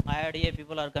also, IRDA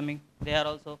people are coming. They are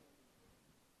also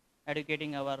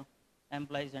educating our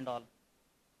employees and all.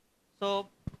 So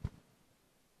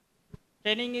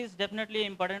training is definitely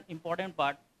important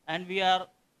part, and we are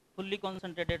fully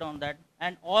concentrated on that.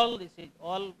 And all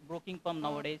broking firm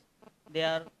nowadays, they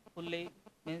are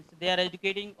they are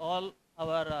educating all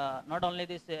our not only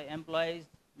this employees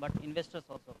but investors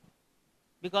also,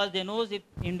 because they knows if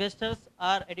investors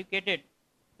are educated,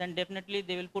 then definitely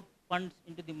they will put funds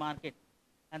into the market,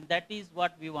 and that is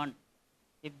what we want.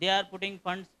 If they are putting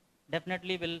funds,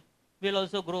 definitely will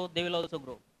also grow. They will also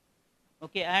grow.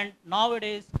 Okay, and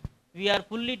nowadays we are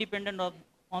fully dependent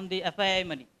on the FII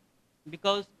money,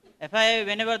 because FII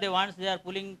whenever they want, they are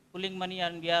pulling money,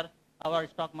 and our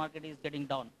stock market is getting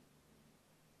down,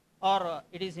 or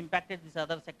it is impacted these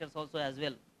other sectors also as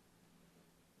well.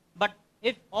 But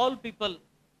if all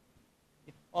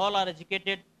are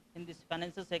educated in this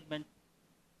financial segment,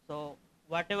 so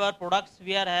whatever products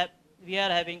we are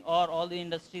having, or all the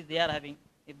industries they are having,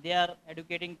 if they are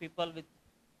educating people with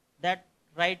that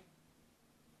right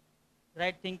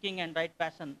thinking and right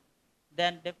passion,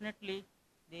 then definitely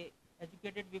the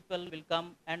educated people will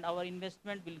come, and our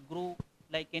investment will grow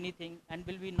like anything, and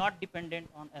will be not dependent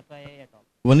on FIA at all.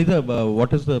 Vanita,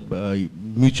 what is the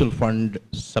mutual fund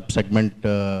subsegment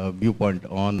viewpoint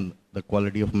on the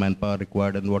quality of manpower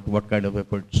required, and what kind of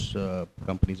efforts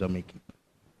companies are making?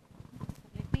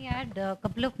 Let me add a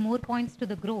couple of more points to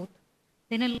the growth.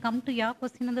 Then I'll come to your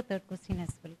question and the third question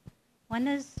as well. One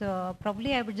is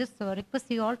probably I would just request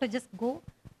you all to just go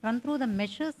run through the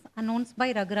measures announced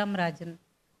by Raghuram Rajan.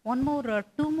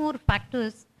 Two more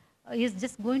factors is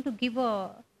just going to give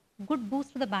a good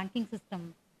boost to the banking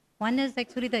system. One is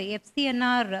actually the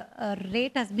FCNR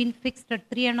rate has been fixed at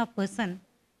 3.5%,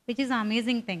 which is an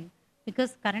amazing thing,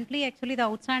 because currently actually the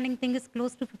outstanding thing is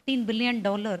close to $15 billion.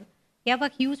 You have a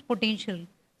huge potential.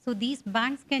 So these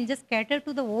banks can just cater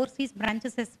to the overseas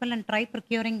branches as well and try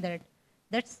procuring that.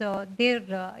 That's a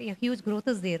huge growth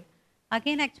is there.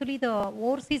 Again, actually the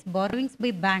overseas borrowings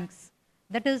by banks,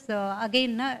 that is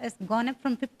again has gone up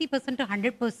from 50% to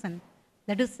 100%.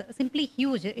 That is simply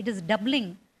huge. It is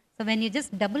doubling. So when you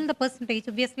just double the percentage,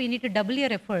 obviously you need to double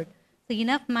your effort. So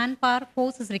enough manpower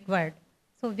force is required.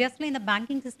 So obviously in the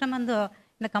banking system and in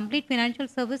the complete financial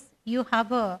service, you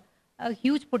have a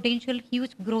huge potential,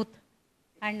 huge growth.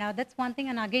 And that's one thing.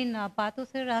 And again,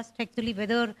 Partho sir asked actually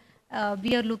whether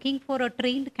we are looking for a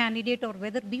trained candidate or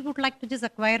whether we would like to just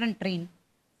acquire and train.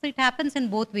 So it happens in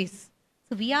both ways.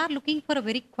 So we are looking for a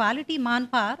very quality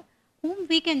manpower whom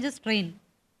we can just train.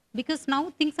 Because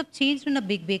now things have changed in a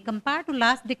big way compared to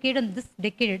last decade and this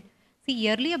decade. See,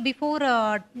 earlier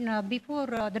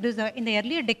that is in the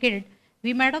earlier decade,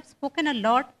 we might have spoken a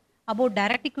lot about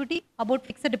direct equity, about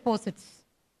fixed deposits.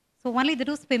 So only that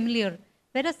was familiar.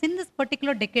 Whereas in this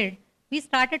particular decade, we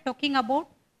started talking about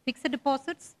fixed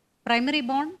deposits, primary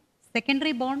bond,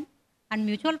 secondary bond, and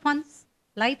mutual funds,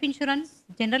 life insurance,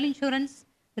 general insurance,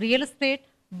 real estate,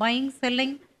 buying,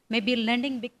 selling, maybe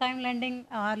lending, big time lending,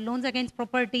 loans against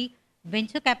property,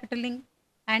 venture capitaling,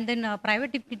 and then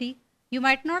private equity. You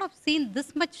might not have seen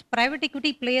this much private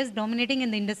equity players dominating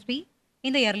in the industry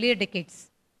in the earlier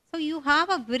decades. So you have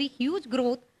a very huge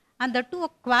growth and that too a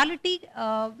quality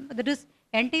that is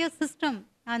entire system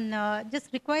and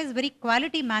just requires very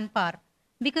quality manpower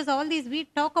because all these we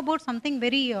talk about something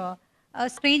very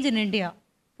strange in India.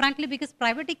 Frankly, because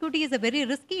private equity is a very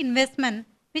risky investment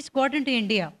which got into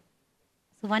India.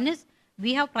 So one is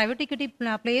we have private equity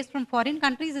players from foreign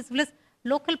countries as well as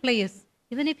local players.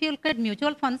 Even if you look at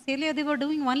mutual funds, earlier they were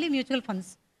doing only mutual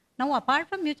funds. Now apart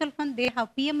from mutual funds, they have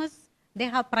PMS, they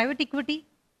have private equity,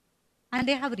 and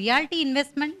they have realty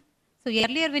investment. So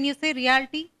earlier when you say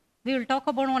realty, we will talk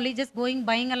about only just going,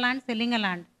 buying a land, selling a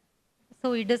land.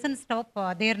 So it doesn't stop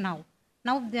there now.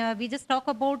 Now we just talk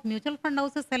about mutual fund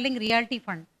houses selling realty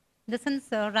fund. In the sense,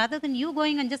 rather than you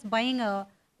going and just buying a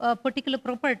particular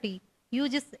property, you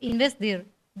just invest there.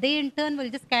 They in turn will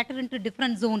just cater into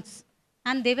different zones.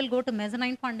 And they will go to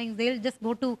mezzanine funding. They'll just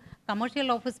go to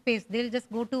commercial office space. They'll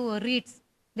just go to REITs.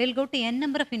 They'll go to n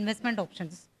number of investment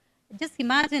options. Just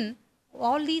imagine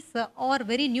all these are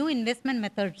very new investment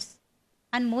methods.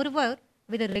 And moreover,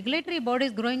 with the regulatory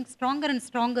bodies growing stronger and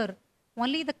stronger,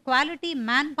 only the quality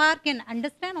manpower can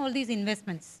understand all these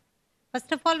investments.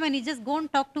 First of all, when you just go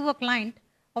and talk to a client,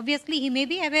 obviously he may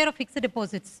be aware of fixed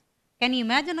deposits. Can you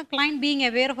imagine a client being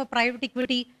aware of a private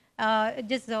equity, a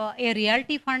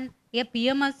realty fund, a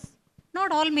PMS?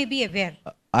 Not all may be aware.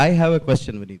 I have a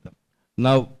question, Vinita.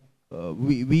 Now,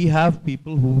 we have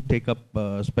people who take up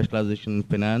specialization in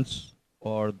finance,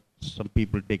 or some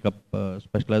people take up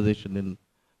specialization in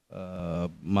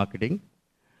marketing.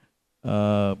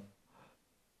 But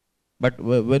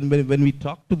when we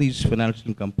talk to these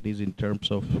financial companies in terms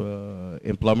of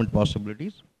employment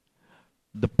possibilities,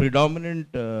 the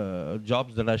predominant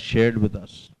jobs that are shared with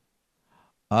us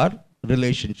are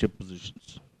relationship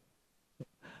positions.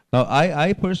 Now,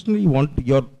 I personally want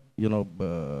your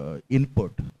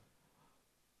input,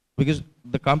 because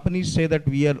the companies say that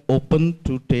we are open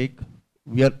to take.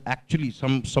 We are actually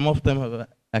some of them have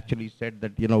actually said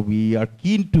that we are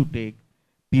keen to take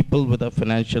people with a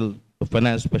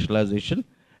finance specialization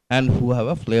and who have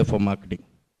a flair for marketing.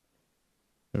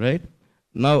 Right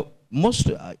now,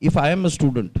 if I am a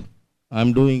student,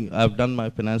 I've done my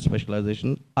finance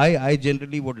specialization. I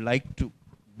generally would like to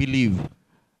believe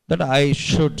that I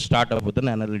should start off with an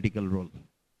analytical role.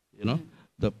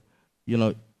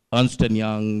 Ernst and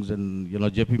Young's and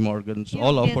JP Morgan's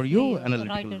all offer you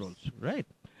analytical roles, right?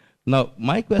 Now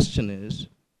my question is,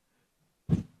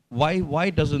 why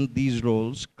doesn't these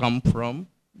roles come from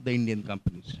the Indian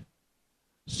companies?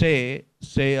 Say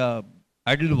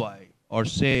Idlewise or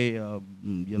say Aditya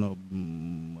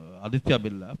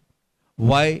Birla.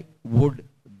 Why would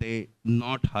they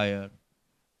not hire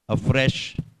a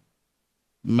fresh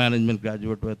management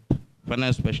graduate with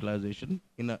finance specialization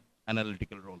in an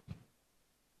analytical role?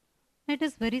 It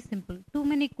is very simple. Too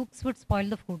many cooks would spoil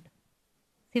the food.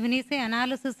 See, when you say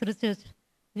analysis research,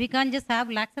 we can't just have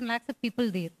lakhs and lakhs of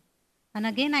people there. And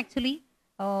again, actually,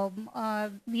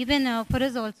 even for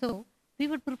us also, we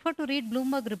would prefer to read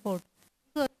Bloomberg report.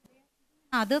 So,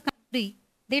 other country,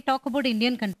 they talk about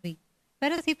Indian country.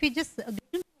 Whereas if you just get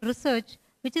into research,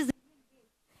 which is,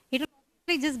 it will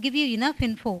obviously just give you enough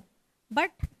info.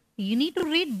 But you need to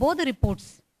read both the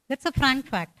reports. That's a frank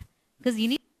fact. Because you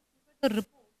need to read the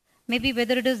report. Maybe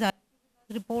whether it is a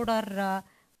report or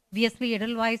obviously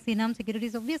Edelweiss, Sinam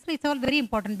Securities, obviously it's all very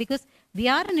important because we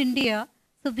are in India,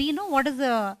 so we know what is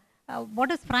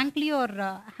frankly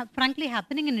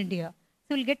happening in India.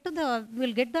 So we'll get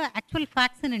the actual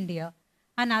facts in India.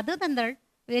 And other than that,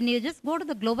 when you just go to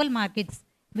the global markets,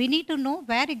 we need to know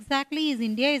where exactly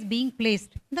India is being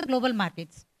placed in the global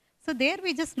markets. So there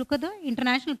we just look at the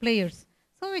international players.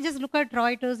 So we just look at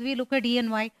Reuters, we look at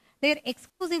EY. They're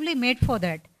exclusively made for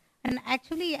that. And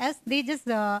actually, as they just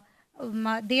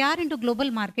they are into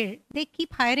global market, they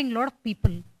keep hiring a lot of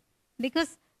people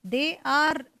because they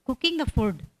are cooking the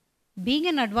food. Being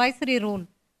an advisory role,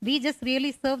 we just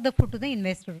really serve the food to the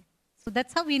investor. So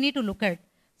that's how we need to look at.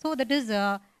 So that is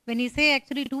when you say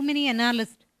actually too many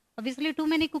analysts, obviously too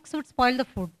many cooks would spoil the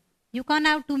food. You can't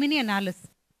have too many analysts.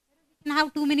 You can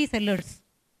have too many sellers.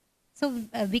 So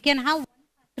we can have one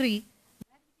factory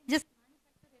where we can just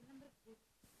manufacture a number of goods,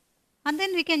 and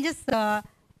then we can just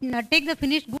take the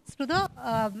finished goods to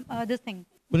the this thing.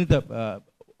 Punita,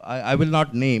 I will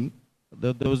not name.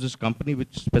 There was this company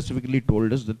which specifically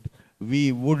told us that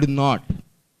we would not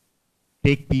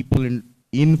take people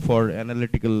in for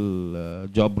analytical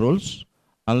job roles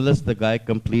unless the guy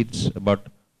completes about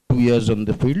 2 years on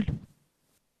the field.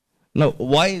 Now,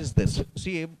 why is this?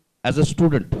 See, as a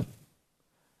student,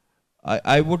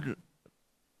 I would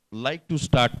like to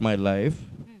start my life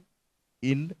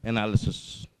in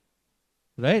analysis,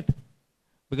 right?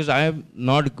 Because I am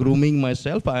not grooming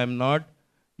myself. I am not,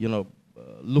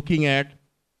 looking at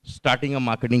starting a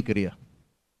marketing career,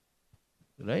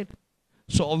 right?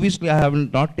 So obviously I have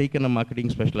not taken a marketing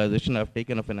specialization. I've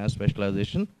taken a finance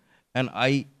specialization, and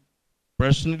I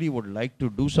personally would like to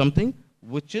do something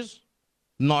which is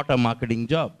not a marketing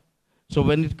job. So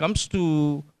when it comes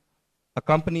to a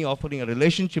company offering a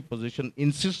relationship position,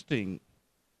 insisting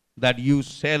that you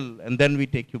sell and then we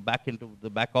take you back into the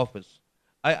back office,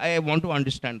 I want to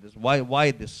understand this.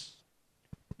 Why this?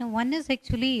 Now, one is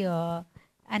actually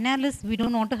analysts, we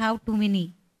don't want to have too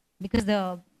many because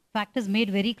the fact is made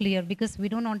very clear because we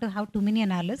don't want to have too many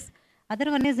analysts.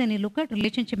 Other one is when you look at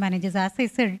relationship managers, as I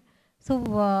said,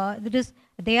 so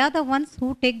they are the ones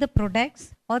who take the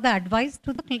products or the advice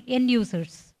to the end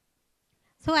users.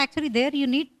 So actually there you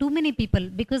need too many people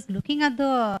because looking at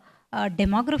the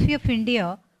demography of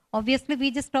India, obviously we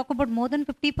just talk about more than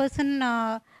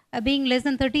 50% being less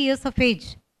than 30 years of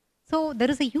age. So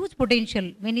there is a huge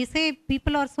potential. When you say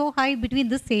people are so high between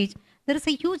this age, there is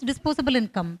a huge disposable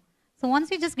income. So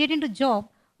once you just get into job,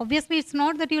 obviously it's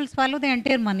not that you will swallow the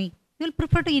entire money. You will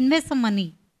prefer to invest some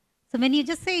money. So when you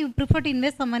just say you prefer to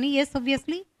invest some money, yes,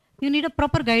 obviously you need a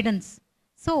proper guidance.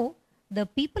 So the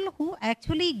people who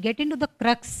actually get into the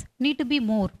crux need to be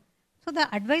more. So the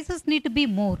advisors need to be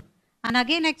more. And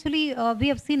again, actually, we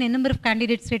have seen a number of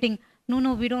candidates stating,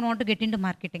 no, we don't want to get into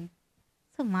marketing.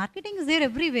 So marketing is there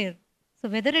everywhere. So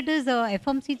whether it is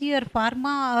FMCG or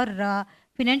pharma or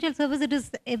financial service, it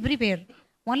is everywhere.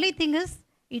 Only thing is,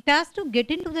 it has to get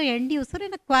into the end user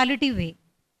in a quality way.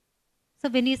 So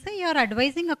when you say you are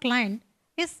advising a client,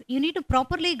 yes, you need to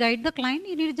properly guide the client.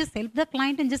 You need to just help the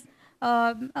client and just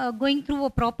going through a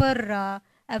proper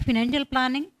financial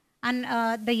planning. And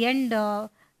the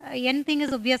end thing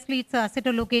is obviously it's asset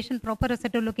allocation, proper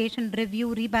asset allocation,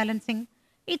 review, rebalancing.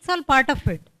 It's all part of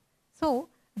it. So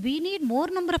we need more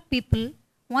number of people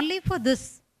only for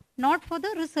this, not for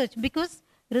the research, because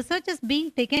research is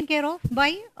being taken care of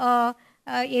by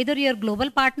either your global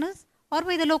partners or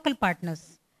by the local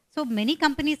partners. So many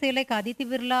companies say like Aditya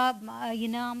Birla,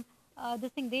 Inam,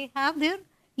 this thing, they have their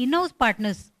in-house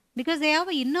partners because they have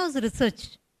in-house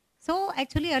research. So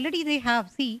actually already they have,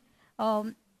 see,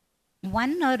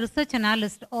 one research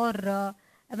analyst or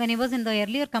when I was in the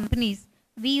earlier companies,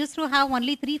 we used to have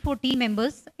only 3-4 team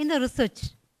members in the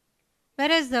research.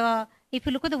 Whereas if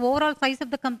you look at the overall size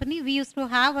of the company, we used to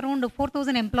have around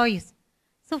 4,000 employees.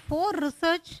 So 4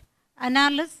 research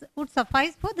analysts would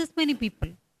suffice for this many people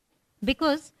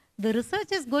because the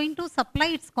research is going to supply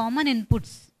its common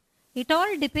inputs. It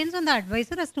all depends on the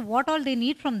advisor as to what all they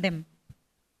need from them.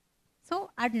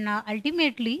 So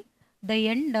ultimately, the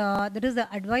end, that is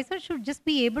the advisor should just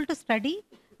be able to study,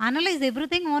 analyze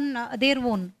everything on their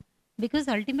own. Because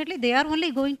ultimately they are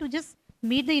only going to just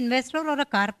meet the investor or a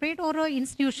corporate or an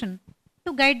institution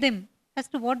to guide them as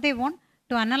to what they want,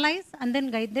 to analyze and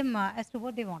then guide them as to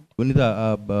what they want.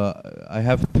 Punita, I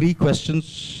have 3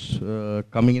 questions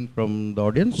coming in from the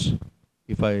audience.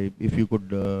 If you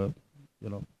could,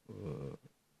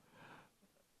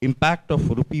 impact of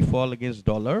rupee fall against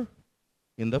dollar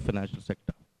in the financial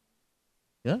sector.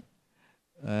 Yeah,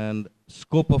 and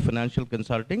scope of financial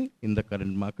consulting in the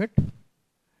current market.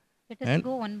 Let us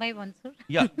go one by one, sir.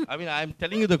 Yeah, I mean, I'm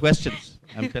telling you the questions.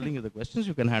 I'm telling you the questions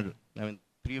you can handle. I mean,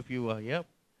 3 of you are here.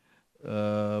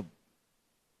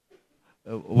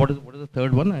 What is the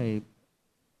third one?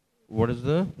 What is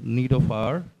the need of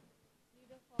our?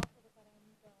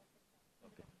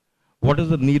 Okay. What is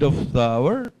the need of the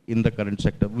hour in the current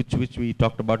sector, which we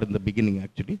talked about in the beginning,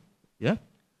 actually. Yeah.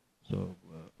 So.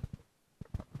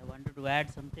 I wanted to add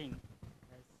something.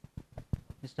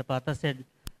 Mr. Pata said,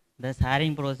 this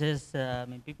hiring process, I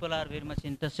mean, people are very much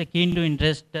interested, keen to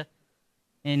interest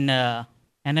in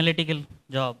analytical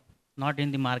job, not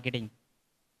in the marketing.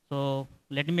 So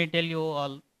let me tell you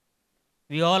all,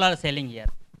 we all are selling here.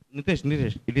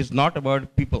 Nitesh, it is not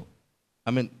about people.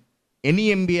 I mean,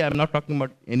 any MBA, I'm not talking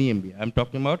about any MBA. I'm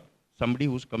talking about somebody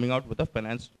who's coming out with a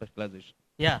finance specialization.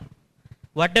 Yeah,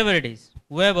 whatever it is,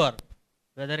 whoever,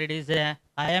 whether it is a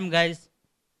IM guys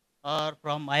or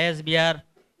from ISBR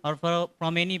or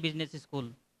from any business school,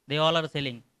 they all are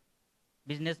selling.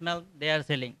 Businessmen, they are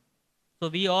selling. So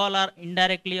we all are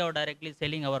indirectly or directly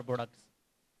selling our products.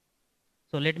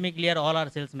 So let me clear all our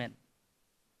salesmen.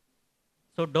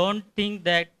 So don't think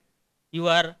that you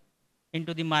are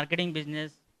into the marketing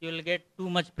business, you will get too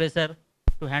much pressure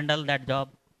to handle that job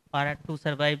or to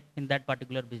survive in that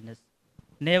particular business.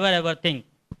 Never ever think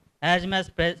as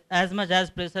much as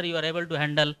pressure you are able to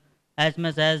handle, as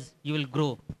much as you will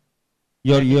grow.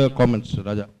 Your comments,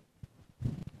 Raja.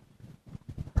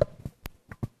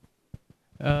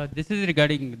 This is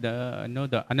regarding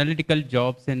the analytical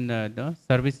jobs in the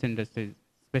service industries,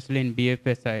 especially in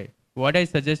BFSI. What I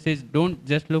suggest is don't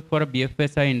just look for a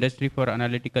BFSI industry for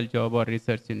analytical job or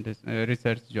research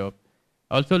job.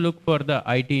 Also look for the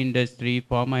IT industry,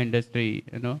 pharma industry,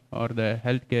 or the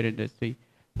healthcare industry,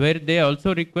 where they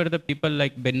also require the people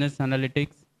like business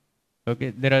analytics.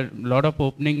 Okay, there are a lot of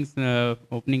openings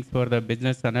for the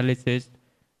business analysis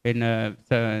in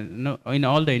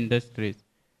all the industries.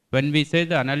 When we say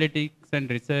the analytics and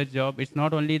research job, it's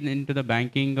not only into the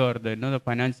banking or the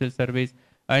financial service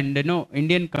and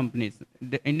Indian companies.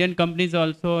 The Indian companies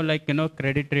also like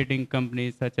credit rating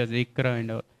companies such as ICRA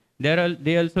and all.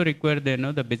 They also require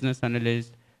the business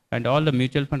analyst and all the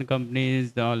mutual fund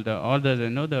companies, all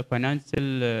the the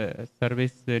financial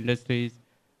service industries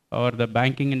or the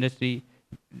banking industry.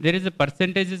 There is a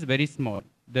percentage is very small.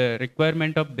 The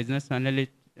requirement of business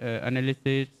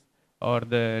analysis or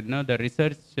the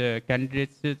research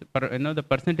candidates the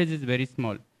percentage is very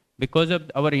small because of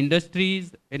our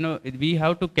industries. We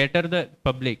have to cater the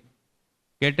public.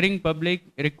 Catering public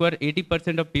require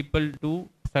 80% of people to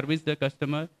service the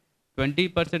customer.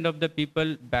 20% of the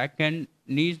people back end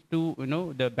needs to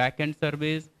the back end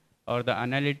service or the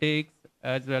analytics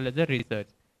as well as the research.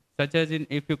 Such as in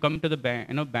if you come to the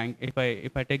bank, if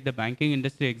I take the banking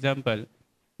industry example,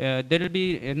 there will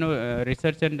be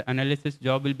research and analysis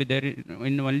job will be there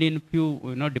in only in few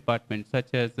departments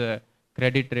such as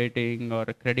credit rating or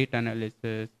credit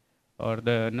analysis or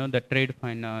the the trade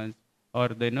finance or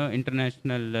the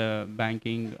international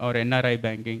banking or NRI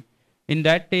banking. In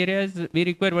that areas we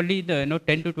require only the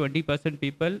 10 to 20%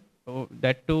 people,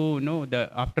 that to the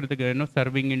after the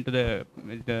serving into the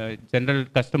general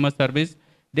customer service,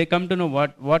 they come to know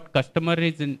what customer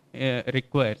is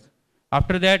requires.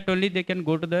 After that only they can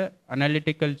go to the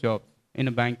analytical jobs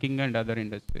in banking and other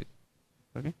industries.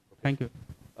 Okay, thank you.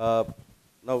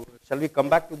 Now, shall we come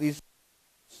back to these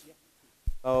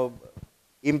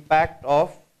impact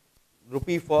of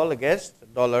rupee fall against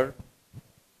dollar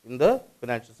in the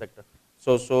financial sector?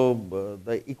 So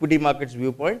the equity markets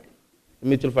viewpoint, the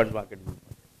mutual fund market viewpoint.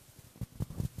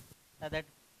 That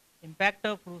impact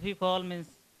of rupee fall means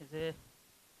is a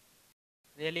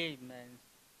really means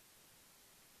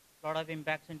lot of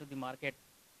impacts into the market.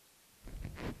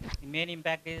 The main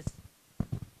impact is,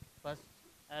 first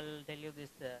I'll tell you this,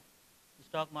 the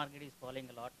stock market is falling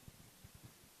a lot.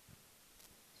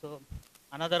 So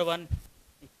another one,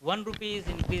 if 1 rupee is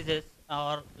increases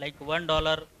or like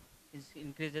 $1 is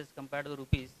increases compared to the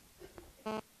rupees,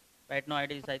 right now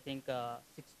it is I think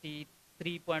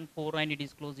 63.49 it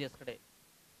is closed yesterday.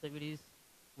 So if it is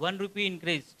 1 rupee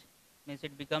increased, means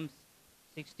it becomes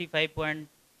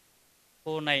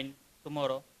 65.49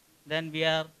 tomorrow, then we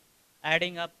are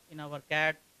adding up in our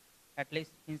CAD at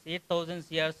least means 8,000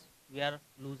 shares we are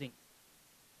losing.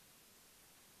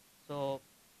 So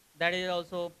that is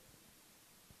also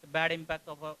a bad impact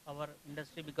of our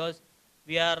industry because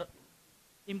we are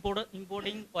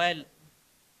importing oil.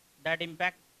 That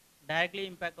impact directly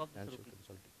impact of this rupee.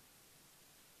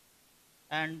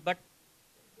 And but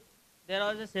there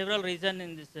are several reasons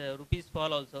in this rupees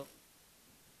fall also,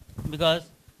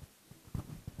 because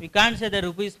we can't say the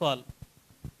rupees fall.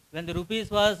 When the rupees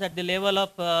was at the level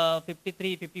of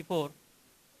 53, 54,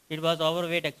 it was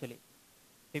overweight actually.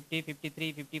 50,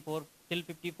 53, 54, till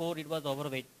 54 it was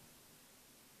overweight.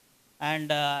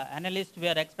 And analysts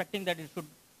were expecting that it should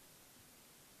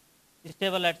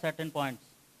stable at certain points.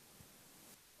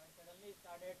 But suddenly it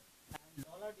started and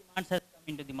dollar demands has come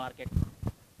into the market.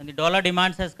 When the dollar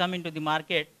demands has come into the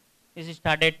market, it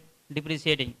started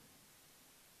depreciating.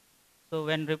 So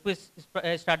when rupees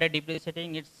started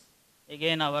depreciating, it's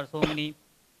again our so many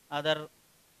other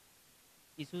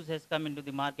issues has come into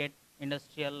the market,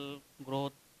 industrial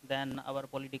growth, then our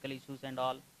political issues and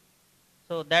all.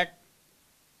 So that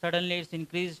suddenly it's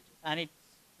increased and its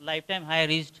lifetime high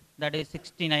reached, that is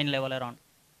 69 level around.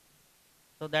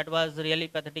 So that was really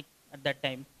pathetic at that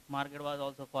time. Market was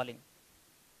also falling.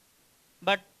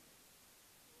 But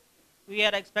we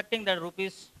are expecting the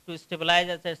rupees to stabilize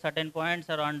at a certain points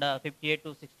around 58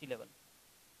 to 60 level.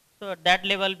 So at that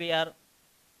level,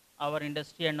 our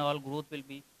industry and all growth will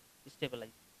be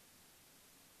stabilized.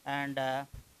 And there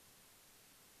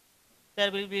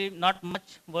will be not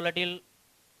much volatility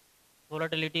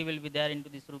will be there into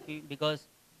this rupee, because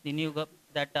the new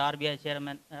that RBI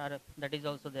chairman, that is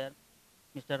also there,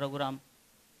 Mr. Raghuram,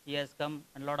 he has come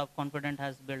and a lot of confidence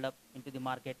has built up into the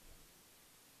market.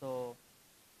 So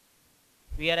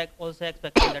we are also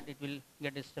expecting that it will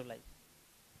get stabilized.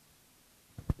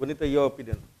 Vanita, your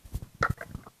opinion?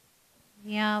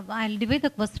 Yeah, I'll divide the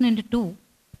question into two.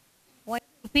 Why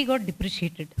rupee got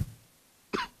depreciated?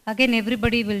 Again,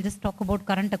 everybody will just talk about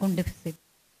current account deficit.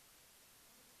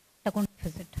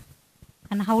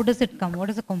 And how does it come? What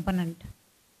is the component?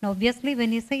 Now, obviously,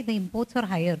 when you say the imports are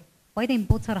higher, why the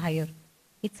imports are higher?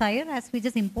 It's higher as we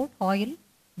just import oil,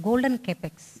 gold and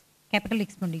capex, capital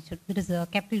expenditure, that is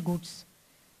capital goods.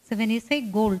 So when you say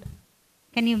gold,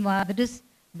 can you, that is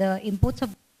the imports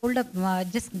of gold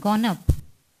have just gone up.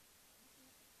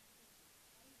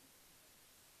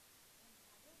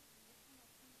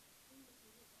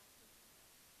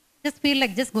 Just feel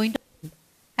like just going to,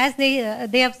 as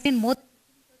they have seen more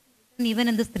even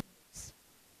in this 3 years.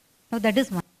 Now that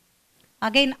is one.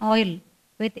 Again, oil,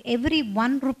 with every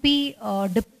 1 rupee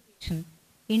depreciation,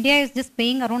 India is just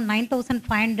paying around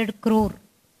 9,500 crore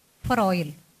for oil.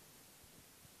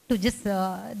 To just,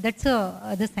 that's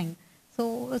this thing.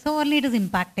 So only it is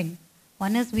impacting.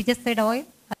 One is we just said oil,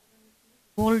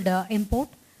 gold import,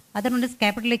 other one is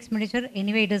capital expenditure.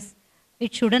 Anyway,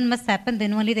 it shouldn't must happen,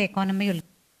 then only the economy will.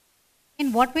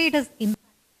 In what way it has impacted?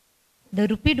 The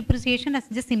rupee depreciation has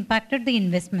just impacted the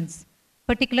investments,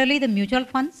 particularly the mutual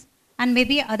funds and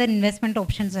maybe other investment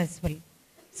options as well.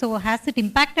 So has it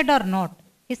impacted or not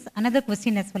is another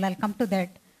question as well. I'll come to that.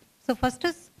 So first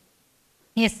is,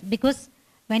 yes, because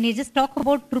when you just talk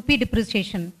about rupee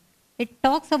depreciation, it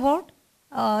talks about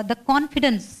the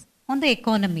confidence on the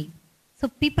economy. So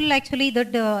people actually,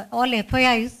 that all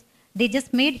FIIs, they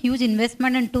just made huge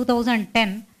investment in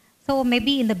 2010. So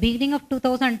maybe in the beginning of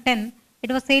 2010,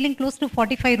 it was selling close to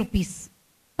 45 rupees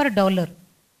per dollar.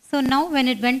 So now when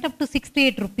it went up to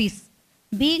 68 rupees,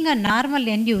 being a normal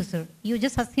end user, you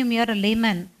just assume you are a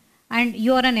layman and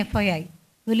you are an FII.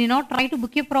 Will you not try to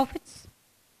book your profits?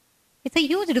 It's a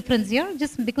huge difference here,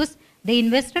 just because they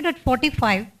invested at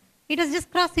 45, it has just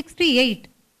crossed 68.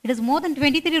 It is more than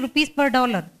 23 rupees per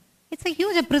dollar. It's a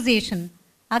huge appreciation.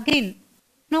 Again,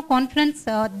 no confidence,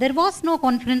 there was no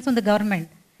confidence on the government,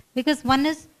 because one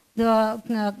is the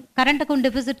current account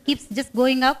deficit keeps just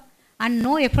going up and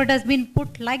no effort has been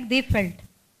put like they felt.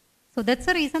 So that's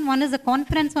the reason. One is the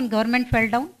confidence on government fell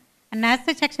down, and as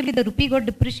such actually the rupee got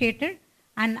depreciated,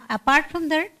 and apart from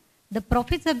that the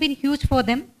profits have been huge for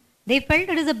them. They felt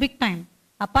it is a big time.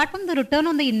 Apart from the return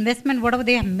on the investment, whatever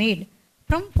they have made,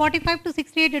 from 45 to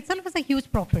 68 itself is a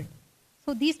huge profit.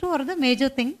 So these two are the major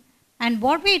thing. And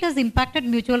what way it has impacted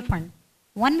mutual fund?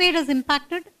 One way it has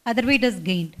impacted, other way it has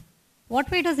gained. What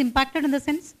way it has impacted in the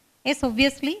sense? Yes,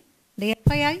 obviously, the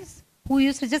FIIs who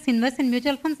used to just invest in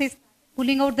mutual funds, they started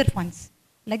pulling out their funds.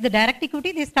 Like the direct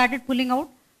equity, they started pulling out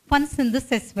funds in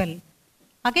this as well.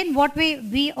 Again, what way?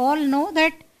 We all know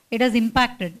that it has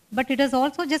impacted, but it has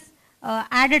also just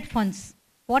added funds.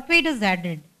 What way it is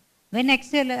added? When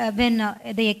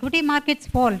the equity markets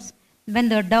falls, when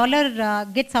the dollar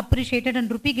gets appreciated and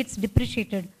rupee gets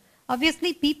depreciated,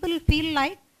 obviously people feel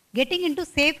like getting into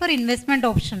safer investment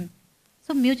option.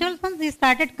 So mutual funds, they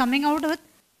started coming out with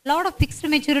a lot of fixed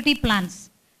maturity plans.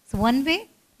 So one way,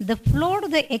 the flow to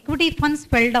the equity funds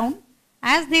fell down.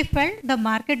 As they fell, the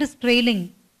market is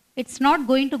trailing. It's not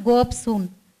going to go up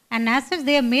soon. And as such,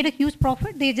 they have made a huge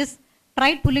profit. They just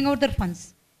tried pulling out their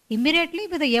funds. Immediately,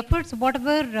 with the efforts,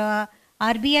 whatever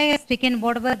RBI has taken,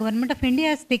 whatever Government of India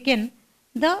has taken,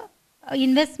 the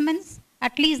investments,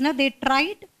 at least now they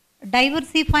tried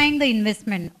diversifying the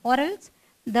investment, or else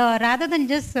rather than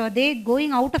just they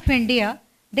going out of India,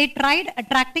 they tried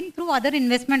attracting through other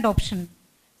investment option.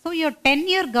 So your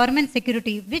 10-year government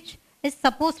security, which is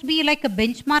supposed to be like a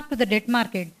benchmark to the debt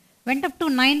market, went up to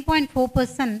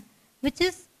 9.4%, which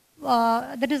is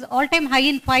that is all-time high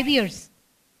in 5 years.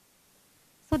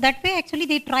 So that way actually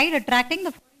they tried attracting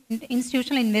the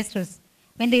institutional investors.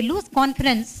 When they lose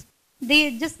confidence,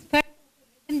 they just felt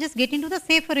just get into the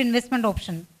safer investment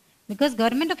option. Because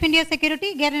Government of India security,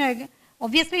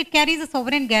 obviously it carries a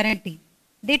sovereign guarantee.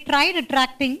 They tried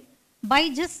attracting by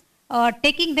just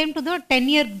taking them to the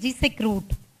 10-year GSEC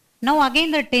route. Now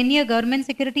again the 10-year government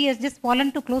security has just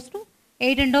fallen to close to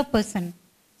 8.5%.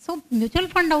 So mutual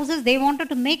fund houses, they wanted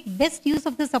to make best use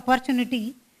of this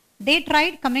opportunity. They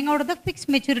tried coming out of the fixed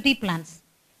maturity plans.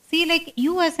 See, like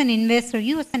you as an investor,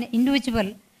 you as an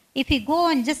individual, if you go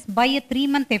and just buy a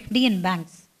 3-month FD in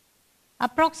banks,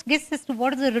 approx guess as to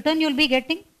what is the return you'll be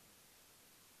getting?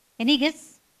 Any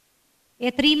guess?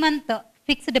 A 3-month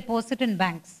fixed deposit in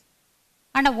banks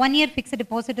and a 1-year fixed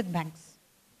deposit in banks.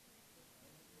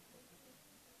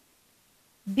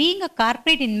 Being a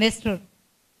corporate investor,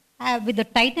 with the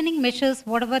tightening measures,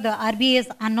 whatever the RBI has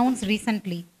announced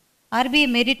recently, RBI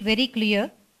made it very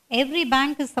clear, every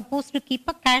bank is supposed to keep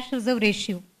a cash reserve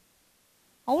ratio.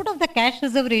 Out of the cash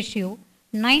reserve ratio,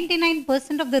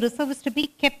 99% of the reserve is to be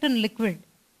kept in liquid.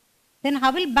 Then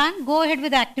how will bank go ahead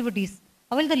with the activities?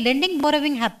 How will the lending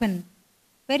borrowing happen?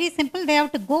 Very simple, they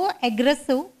have to go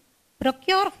aggressive,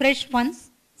 procure fresh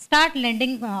funds, start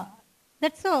lending.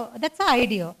 That's the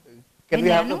idea. Can When we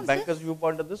they have the announce banker's this-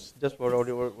 viewpoint on this? Just what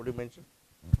you mentioned.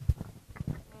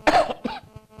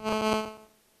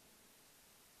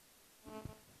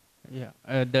 Yeah,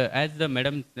 as the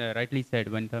madam rightly said,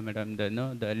 Vanitha madam,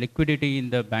 the liquidity in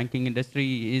the banking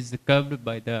industry is curbed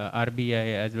by the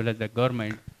RBI as well as the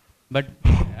government. But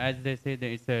as they say, that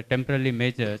it's temporary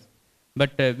measures.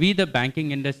 But we, the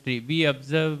banking industry, we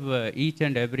observe each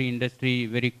and every industry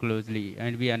very closely,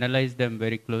 and we analyze them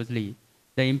very closely.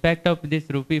 The impact of this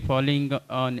rupee falling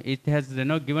on it has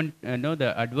given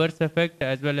the adverse effect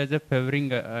as well as a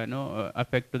favoring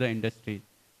effect to the industry.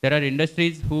 There are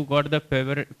industries who got the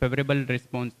favorable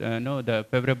response, the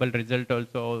favorable result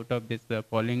also out of this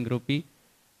falling rupee,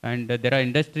 and there are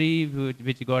industries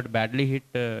which got badly hit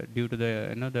due to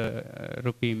the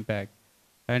rupee impact.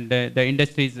 And the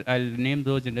industries, I'll name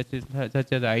those industries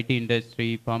such as IT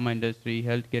industry, pharma industry,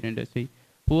 healthcare industry,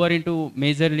 who are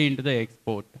majorly into the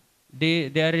export.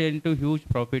 They are into huge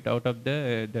profit out of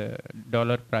the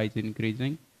dollar price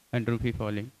increasing and rupee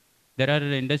falling. There are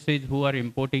industries who are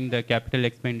importing the capital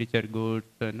expenditure goods,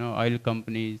 oil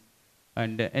companies,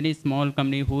 and any small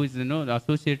company who is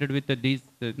associated with these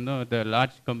the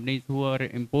large companies who are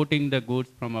importing the goods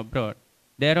from abroad.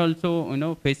 They are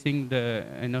also facing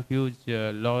the huge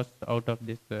loss out of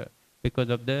this because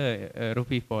of the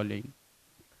rupee falling.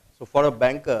 So for a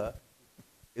banker,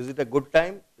 is it a good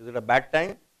time? Is it a bad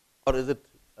time? Or is it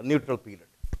a neutral period?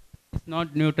 It's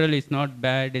not neutral, it's not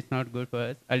bad, it's not good for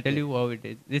us. I'll tell you how it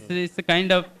is. This is a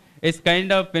kind of,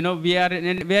 we are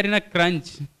in a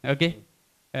crunch, okay?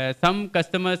 Some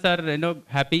customers are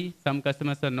happy, some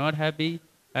customers are not happy,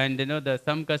 and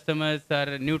some customers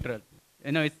are neutral.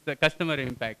 It's the customer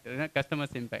impact, customers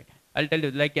impact. I'll tell you,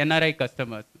 like NRI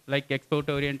customers, like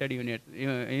export-oriented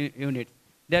units,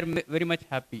 they're very much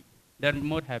happy. They're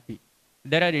more happy.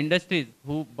 There are industries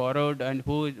who borrowed and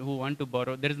who want to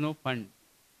borrow. There is no fund.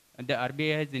 And the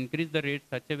RBI has increased the rate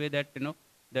such a way that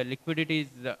the liquidity is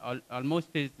almost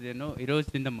is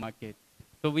erased in the market.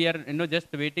 So we are just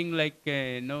waiting like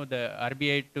the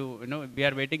RBI to we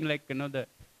are waiting like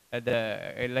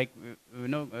like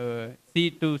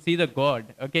see the God.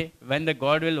 Okay, when the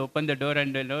God will open the door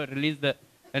and release the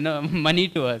money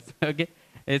to us. Okay.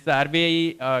 It's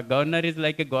RBI governor is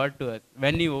like a god to us.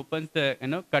 When he opens the,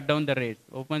 cut down the rates,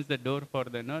 opens the door for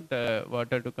the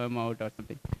water to come out or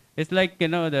something. It's like,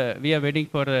 we are waiting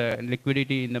for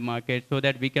liquidity in the market so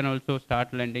that we can also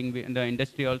start lending. The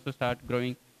industry also start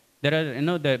growing. There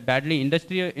are, the badly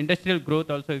industrial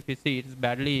growth also, if you see, it's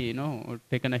badly,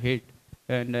 taken a hit.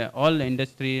 And all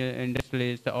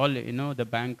industrialists, all, the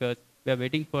bankers, we are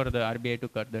waiting for the RBI to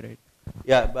cut the rate.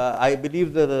 Yeah, I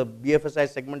believe the BFSI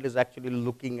segment is actually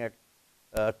looking at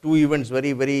two events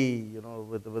very, very,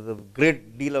 with a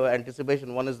great deal of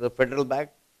anticipation. One is the federal bank,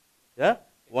 yeah.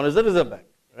 One is the Reserve Bank,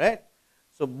 right?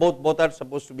 So both are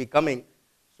supposed to be coming.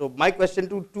 So my question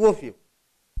to two of you: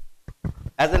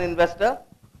 as an investor,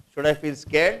 should I feel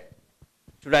scared?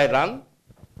 Should I run?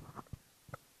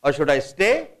 Or should I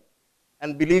stay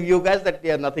and believe you guys that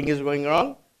nothing is going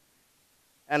wrong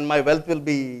and my wealth will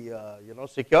be,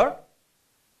 secure?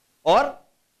 Or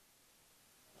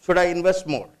should I invest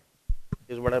more,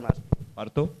 is what I'm asking.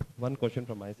 Partho, one question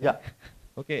from my side. Yeah.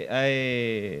 Okay,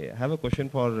 I have a question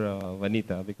for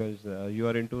Vanitha, because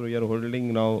you're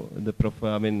holding now the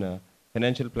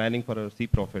financial planning for a C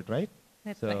profit, right?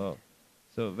 That's right.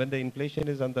 So when the inflation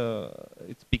is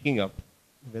it's picking up,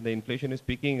 when the inflation is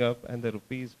picking up and the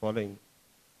rupee is falling,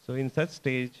 so in such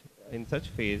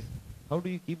phase, how do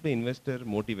you keep the investor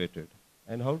motivated?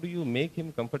 And how do you make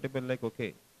him comfortable, like,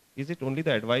 okay, is it only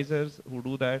the advisors who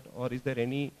do that, or is there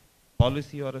any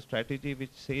policy or a strategy which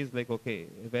says like, okay,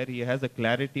 where he has a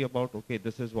clarity about, okay,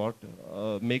 this is what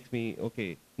makes me,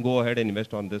 okay, go ahead and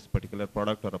invest on this particular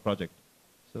product or a project.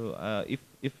 So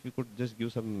if you could just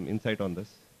give some insight on this.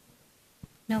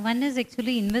 Now, one is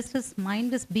actually investor's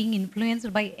mind is being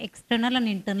influenced by external and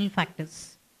internal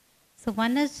factors. So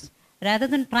one is, rather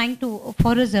than trying to,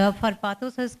 for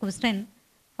Pathos' question,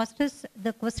 first is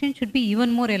the question should be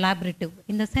even more elaborative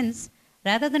in the sense,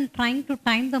 rather than trying to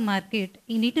time the market,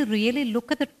 you need to really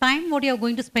look at the time what you are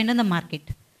going to spend in the market.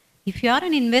 If you are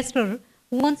an investor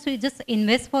who wants to just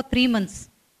invest for 3 months,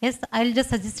 yes, I'll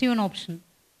just suggest you an option.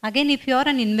 Again, if you are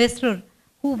an investor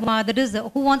who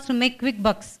wants to make quick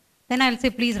bucks, then I'll say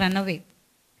please run away.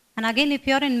 And again, if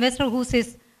you are an investor who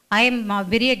says, I am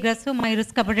very aggressive, my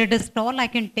risk appetite is tall, I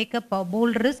can take up a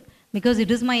bold risk because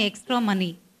it is my extra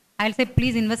money, I'll say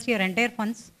please invest your entire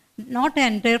funds, not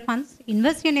entire funds,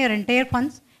 invest in your entire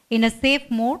funds in a safe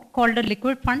mode called a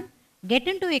liquid fund, get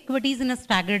into equities in a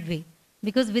staggered way.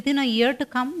 Because within a year to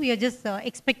come, we are just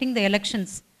expecting the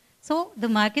elections. So the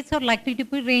markets are likely to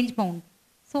be range bound.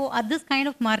 So at this kind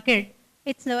of market,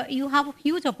 it's you have a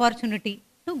huge opportunity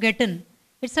to get in.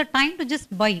 It's a time to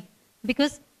just buy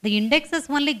because the index has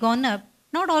only gone up,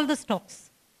 not all the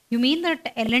stocks. You mean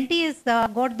that L&T has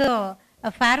got the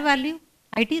fair value?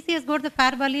 ITC has got the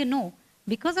fair value? No.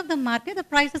 Because of the market, the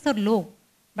prices are low.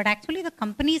 But actually the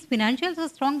company's financials are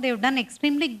strong. They've done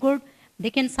extremely good. They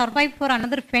can survive for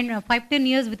another 5-10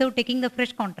 years without taking the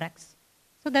fresh contracts.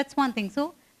 So that's one thing.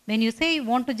 So when you say you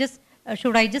want to just,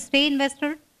 should I just stay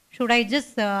invested? Should I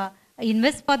just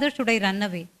invest further? Should I run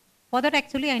away? For that,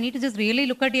 actually, I need to just really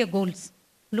look at your goals.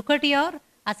 Look at your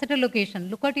asset allocation.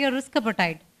 Look at your risk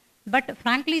appetite. But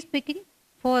frankly speaking,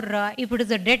 for if it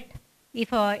is a debt,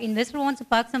 if an investor wants to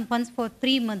park some funds for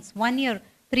 3 months, 1 year,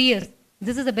 3 years,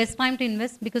 this is the best time to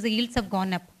invest because the yields have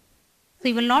gone up. So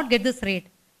you will not get this rate.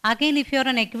 Again, if you are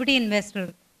an equity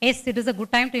investor, yes, it is a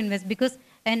good time to invest because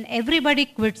when everybody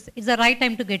quits, it's the right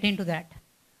time to get into that.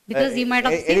 Because you might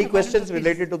have seen any questions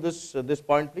related to this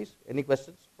point, please? Any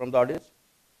questions from the audience?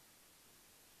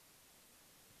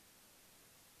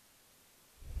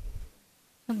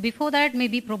 Before that,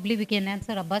 maybe probably we can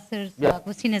answer Abbas's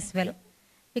question as well.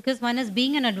 Because one is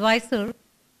being an advisor,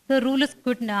 the rule is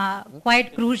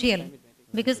quite crucial.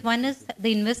 Because one is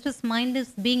the investor's mind is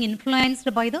being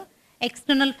influenced by the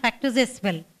external factors as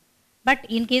well. But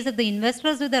in case of the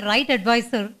investors with the right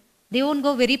advisor, they won't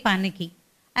go very panicky.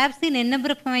 I have seen a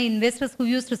number of my investors who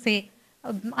used to say,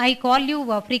 I call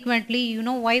you frequently, you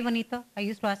know why, Vanita? I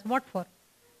used to ask, what for?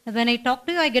 When I talk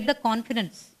to you, I get the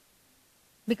confidence.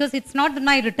 Because it's not that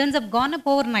my returns have gone up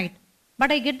overnight,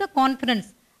 but I get the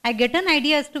confidence. I get an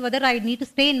idea as to whether I need to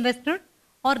stay invested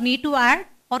or need to add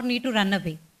or need to run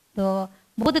away.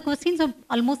 Both the questions are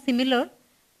almost similar.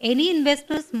 Any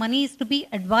investor's money is to be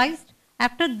advised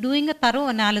after doing a thorough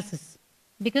analysis.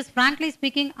 Because frankly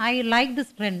speaking, I like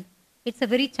this trend. It's a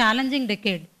very challenging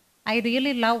decade. I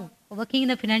really love working in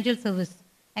the financial service.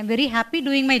 I'm very happy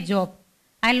doing my job.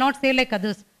 I'll not say like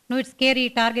others, no, it's scary,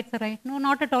 targets are right. No,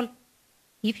 not at all.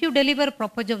 If you deliver a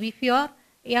proper job, if you are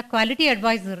a quality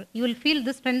advisor, you will feel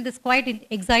this trend is quite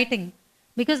exciting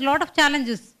because a lot of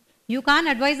challenges. You can't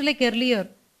advise like earlier.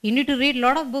 You need to read a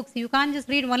lot of books. You can't just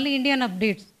read only Indian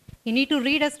updates. You need to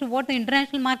read as to what the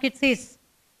international market says.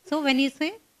 So when you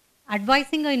say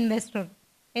advising an investor,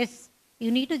 yes, you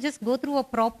need to just go through a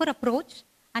proper approach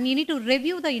and you need to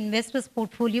review the investor's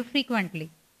portfolio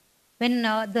frequently. When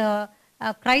the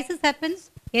crisis happens,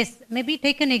 yes, maybe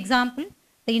take an example.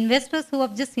 The investors who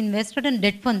have just invested in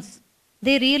debt funds,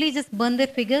 they really just burn their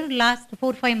figure last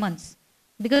 4-5 months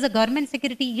because the government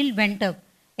security yield went up.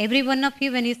 Every one of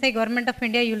you, when you say Government of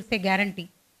India, you will say guarantee.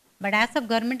 But as of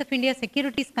Government of India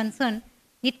security is concerned,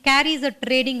 it carries a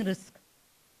trading risk.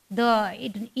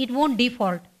 It won't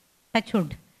default, touch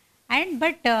wood.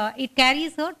 But it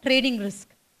carries a trading risk.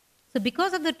 So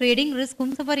because of the trading risk,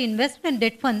 whomsoever invested in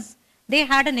debt funds, they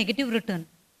had a negative return.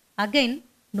 Again,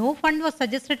 no fund was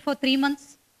suggested for 3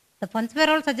 months. The funds were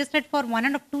all suggested for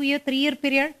 1.5, 2 year, 3 year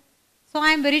period. So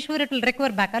I am very sure it will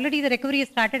recover back. Already the recovery has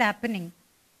started happening.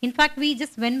 In fact, we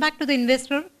just went back to the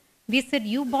investor. We said,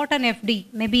 you bought an FD,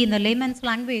 maybe in the layman's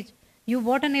language, you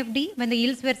bought an FD when the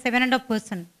yields were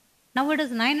 7.5%. Now it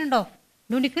is 9.5%.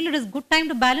 Don't you feel it is good time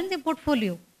to balance your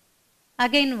portfolio?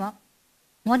 Again,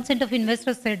 one set of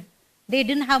investors said, they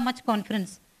didn't have much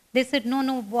confidence. They said, no,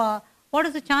 what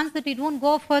is the chance that it won't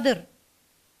go further?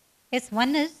 Yes,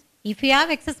 one is, if you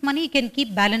have excess money, you can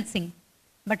keep balancing.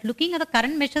 But looking at the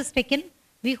current measures taken,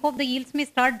 we hope the yields may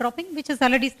start dropping, which has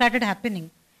already started happening.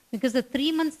 Because the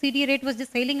 3-month CD rate was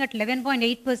just sailing at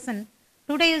 11.8% to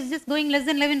Today is just going less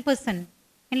than 11%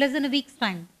 in less than a week's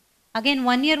time. Again,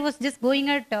 1 year was just going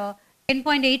at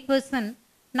 10.8%.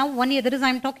 Now 1 year,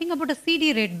 I'm talking about a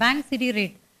CD rate, bank CD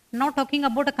rate, not talking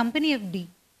about a company FD.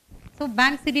 So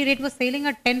bank CD rate was sailing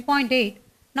at 10.8.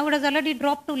 Now it has already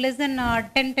dropped to less than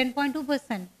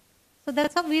 10.2%. So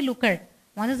that's how we look at.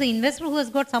 One is the investor who has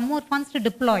got some more funds to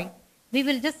deploy. We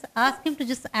will just ask him to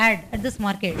just add at this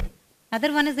market.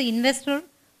 Other one is the investor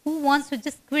who wants to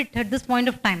just quit at this point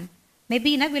of time.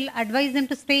 Maybe we'll advise them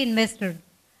to stay invested.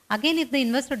 Again, if the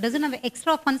investor doesn't have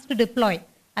extra funds to deploy,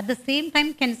 at the same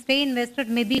time can stay invested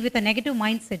maybe with a negative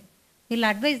mindset, we'll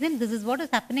advise them this is what is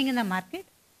happening in the market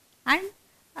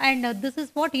and this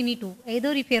is what you need to.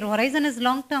 Either if your horizon is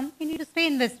long term, you need to stay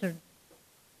invested.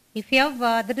 If you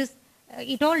have,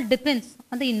 it all depends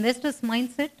on the investor's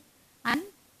mindset and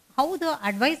how the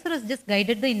advisor has just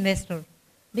guided the investor.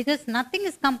 Because nothing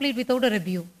is complete without a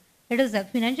review. It is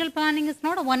financial planning is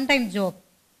not a one-time job.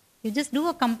 You just do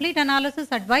a complete analysis,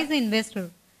 advise the investor.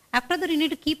 After that, you need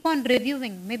to keep on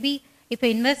reviewing. Maybe if an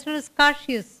investor is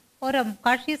cautious or a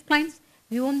cautious client,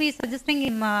 we won't be suggesting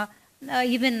him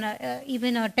even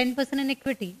 10% in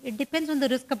equity. It depends on the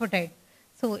risk appetite.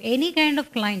 So any kind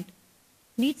of client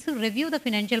needs to review the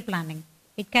financial planning.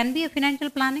 It can be a financial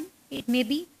planning. It may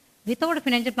be without a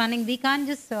financial planning. We can't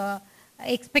just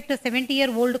expect a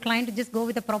 70-year-old client to just go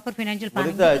with a proper financial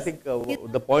planning. Vanitha, I think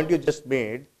the point you just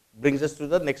made brings us to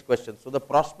the next question. So the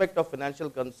prospect of financial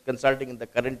consulting in the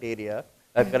current area,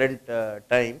 current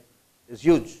time is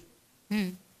huge,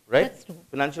 right? That's true.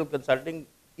 Financial consulting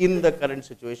in the current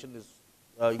situation is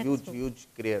a huge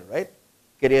career, right?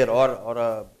 Career or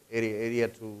a area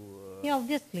to yeah,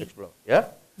 obviously. explore. Yeah?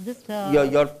 Just,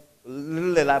 your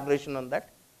little elaboration on that?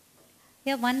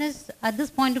 Yeah, one is at this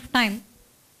point of time,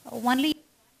 only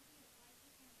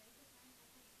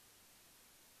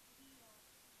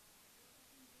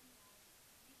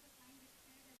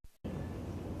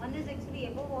one is actually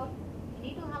above all, you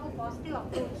need to have a positive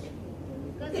approach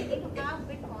because you need to have a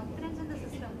bit confidence in the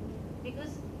system. Because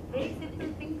very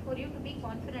simple thing for you to be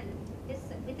confident is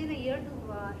within a year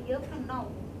to year from now,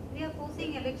 we are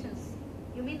foreseeing elections.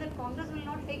 You mean that Congress will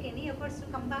not take any efforts to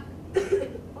come back?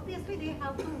 Obviously, they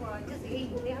have to just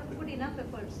aim. They have to put enough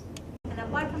efforts. And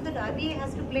apart from that, RBI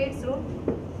has to play its role.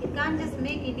 It can't just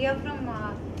make India from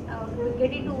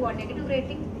get into a negative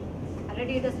rating.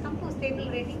 Already it has come to a stable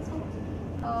rating. So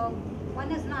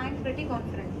one is now I'm pretty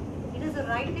confident. It is the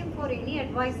right time for any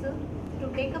advisor to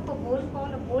take up a bold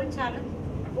call, a bold challenge.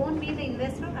 Won't be the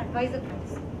investor, advise the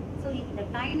clients. So the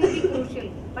time may be crucial,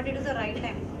 but it is the right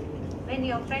time. When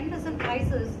your friend is in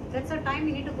crisis, that's the time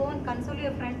you need to go and console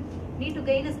your friend, need to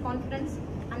gain his confidence,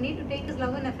 and need to take his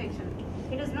love and affection.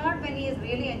 It is not when he is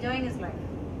really enjoying his life.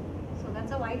 So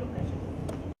that's how I look at it.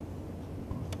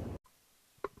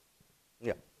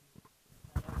 Yeah.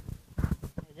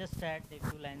 I just add a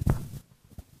few lines.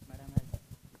 Madam has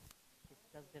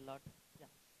discussed a lot. Yeah.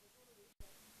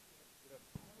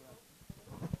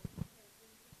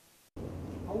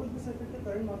 How will this affect the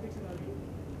current market scenario?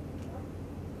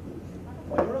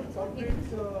 A lot of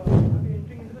corporates are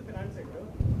entering into the finance sector.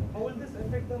 How will this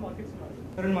affect the market scenario?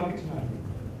 Current market scenario.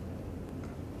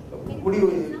 Could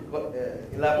you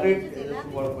elaborate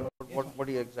what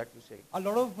are you exactly saying? A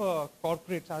lot of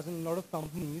corporates, as in a lot of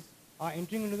companies, are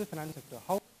entering into the finance sector.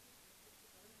 How?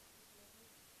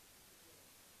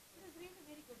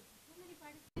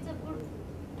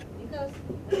 Because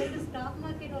whether it is stock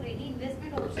market or any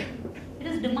investment option, it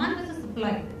is demand versus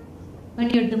supply. When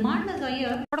your demand is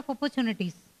higher, a lot of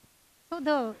opportunities.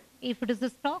 So if it is a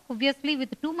stock, obviously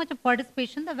with too much of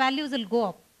participation, the values will go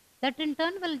up. That in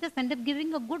turn will just end up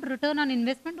giving a good return on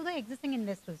investment to the existing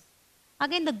investors.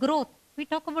 Again, the growth. We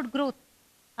talk about growth.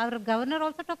 Our governor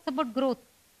also talks about growth.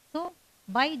 So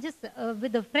by just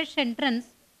with the fresh entrance,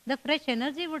 the fresh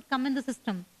energy would come in the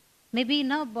system. Maybe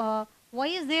now, why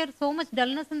is there so much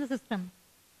dullness in the system?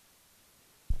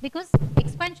 Because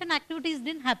expansion activities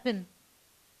didn't happen.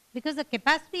 Because the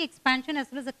capacity expansion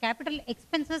as well as the capital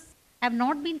expenses have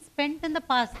not been spent in the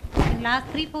past, in last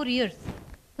 3-4 years.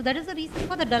 So that is the reason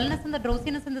for the dullness and the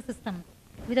drowsiness in the system.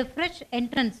 With a fresh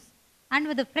entrance and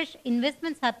with the fresh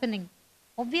investments happening,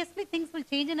 obviously things will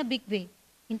change in a big way.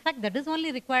 In fact, that is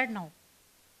only required now.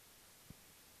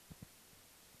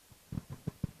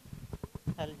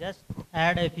 I'll just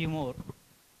add a few more.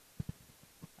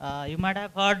 You might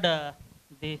have heard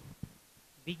the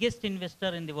biggest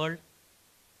investor in the world.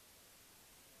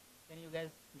 Can you guys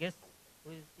guess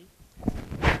who is he?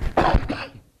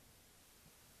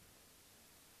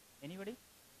 Anybody?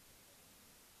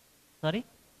 Sorry?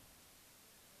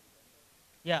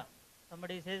 Yeah,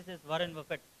 somebody says it's Warren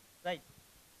Buffett, right?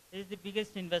 He is the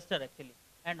biggest investor actually.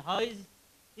 And how is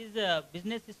his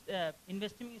business is,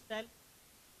 investing style.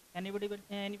 Anybody will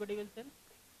tell?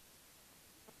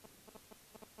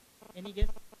 Any guess?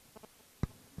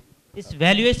 It's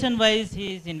valuation wise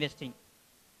he is investing.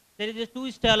 There is a two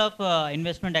style of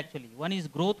investment actually. One is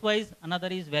growth wise, another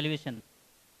is valuation.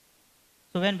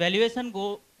 So when valuation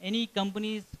any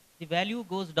companies, the value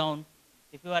goes down.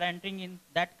 If you are entering in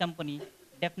that company,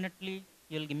 definitely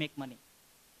you will make money.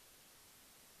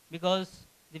 Because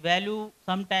the value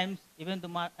sometimes, even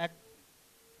at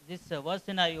this worst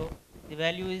scenario, the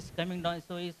value is coming down.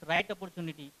 So it's right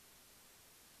opportunity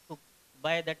to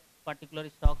buy that particular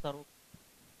stocks or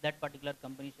that particular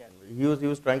company share. He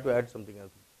was trying to add something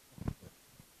else.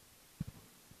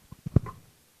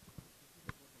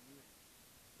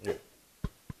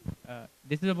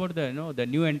 This is about the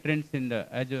new entrants in the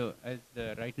as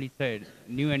rightly said,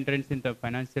 new entrants in the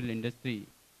financial industry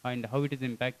and how it is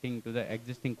impacting to the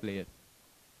existing players.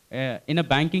 In a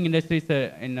banking industry,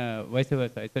 in vice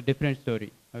versa, it's a different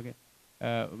story. Okay,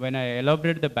 when I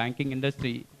elaborate the banking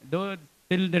industry, though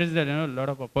still there is a lot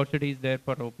of opportunities there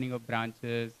for opening of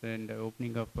branches and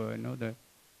opening of the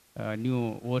new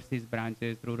overseas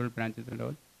branches, rural branches and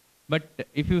all. But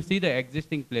if you see the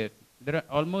existing players, there are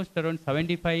almost around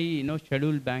 75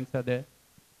 scheduled banks are there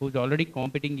who's already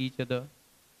competing each other,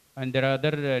 and there are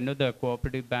other the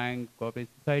cooperative bank, cooperative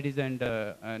societies, and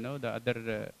the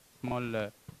other small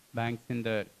banks in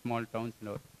the small towns and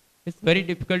all. It's very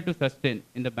difficult to sustain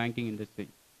in the banking industry.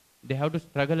 They have to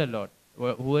struggle a lot.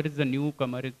 Whoever is the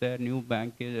newcomer is there, new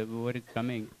bank is whoever is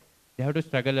coming, they have to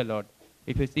struggle a lot.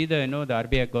 If you see the the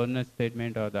RBI governance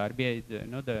statement or the RBI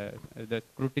the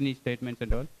scrutiny statements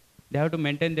and all, they have to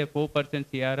maintain their 4%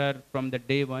 CRR from the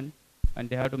day one, and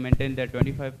they have to maintain their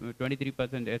 23%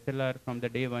 SLR from the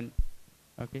day one.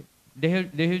 Okay,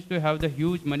 they used to have the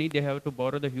huge money. They have to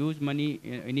borrow the huge money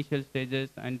in initial stages,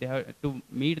 and they have to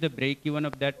meet the break even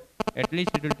of that. At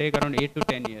least it will take around 8 to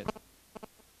 10 years.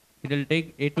 It will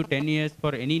take 8 to 10 years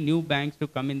for any new banks to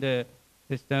come in the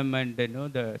system and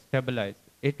the stabilize.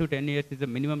 8 to 10 years is the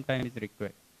minimum time is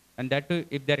required, and that too,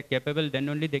 if they are capable, then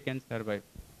only they can survive.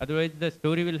 Otherwise, the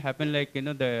story will happen like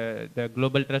the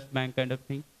Global Trust Bank kind of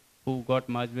thing, who got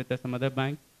merged with some other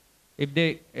bank. If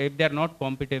they are not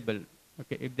compatible,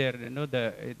 okay, if they are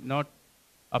not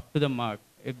up to the mark,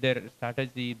 if their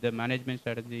strategy, the management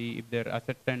strategy, if their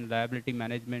asset and liability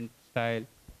management style,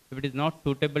 if it is not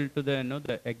suitable to the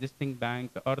the existing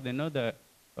banks or the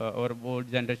or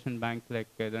old generation banks like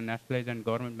the nationalized and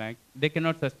government banks, they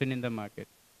cannot sustain in the market.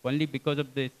 Only because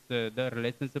of this, the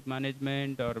relationship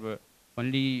management or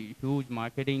only huge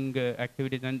marketing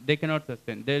activities, and they cannot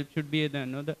sustain. There should be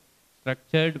the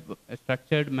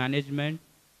structured management,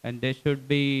 and there should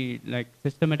be like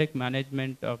systematic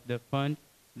management of the fund.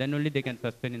 Then only they can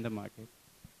sustain in the market.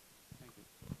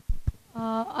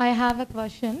 I have a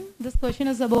question. This question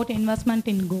is about investment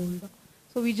in gold.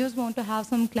 So we just want to have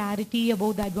some clarity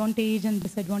about the advantage and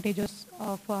disadvantages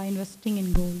of investing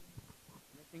in gold.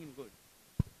 Investing in gold.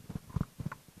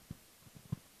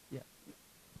 Yeah.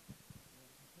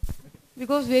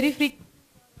 Because very frequently.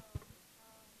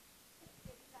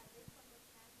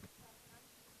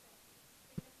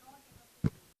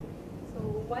 So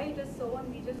why it is so,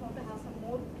 and we just want to have some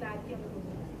more clarity on the gold.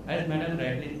 As Madam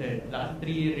rightly said, last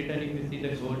 3 year return, if you see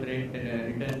the gold rate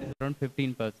return is around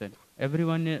 15%.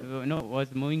 Everyone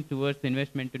was moving towards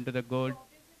investment into the gold.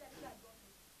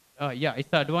 Yeah, it's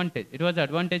an advantage. It was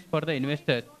advantage for the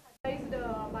investors. Advised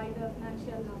by the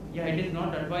financial. Yeah, it is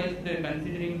not advised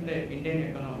considering the Indian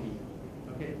economy.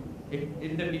 Okay,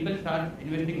 if the people start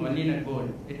investing only in a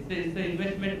gold, it's the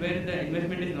investment where the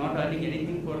investment is not earning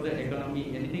anything for the economy,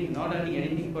 not earning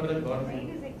anything for the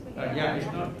government. Yeah,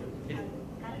 it's not.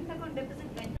 Current account deficit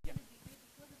went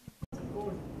because of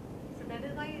gold. So that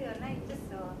is why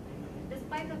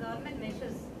despite the government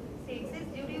measures, say excess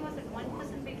duty was at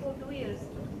 1% before 2 years.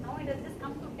 Now it has just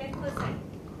come to 10%.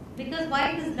 Because why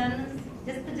it is done is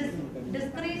just to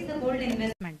discourage the gold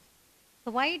investment.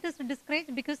 So why it is to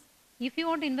discourage? Because if you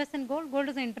want to invest in gold, gold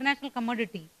is an international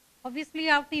commodity. Obviously,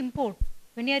 you have to import.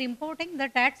 When you are importing,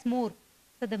 that adds more.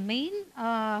 So the main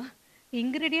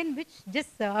ingredient which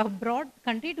just brought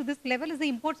country to this level is the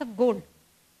imports of gold.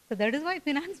 So that is why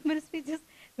finance ministry just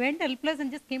went helpless and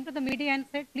just came to the media and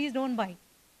said, please don't buy.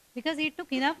 Because he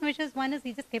took enough measures. One is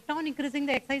he just kept on increasing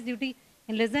the excise duty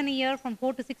in less than a year from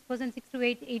 4 to 6%, 6 to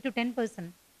 8 to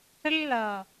 10%.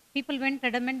 Still, people went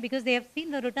adamant because they have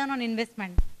seen the return on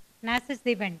investment. And as such,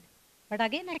 they went. But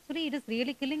again, actually, it is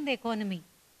really killing the economy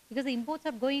because the imports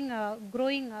are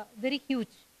growing very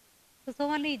huge. So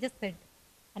only he just said.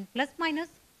 And plus minus,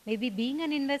 maybe being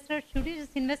an investor, should you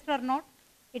just invest or not?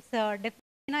 It's definitely,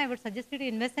 I would suggest you to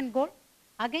invest in gold.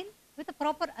 Again, with a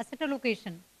proper asset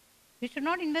allocation. You should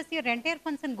not invest your entire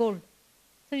funds in gold.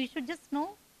 So you should just know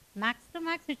max to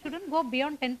max, it shouldn't go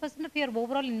beyond 10% of your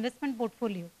overall investment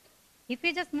portfolio. If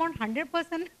you just want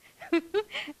 100%,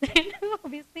 then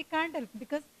obviously can't help,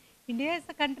 because India is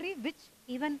a country which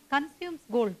even consumes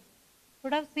gold.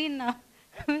 Would have seen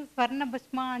Swarna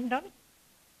Bhashma and all.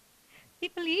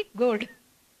 People eat gold.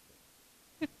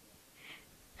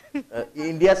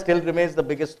 India still remains the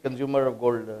biggest consumer of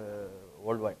gold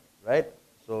worldwide, right?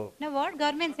 So Now what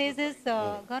government says is,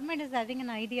 government is having an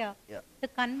idea to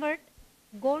convert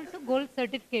gold to gold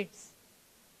certificates.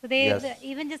 So they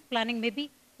even just planning,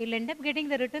 maybe you'll end up getting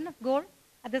the return of gold,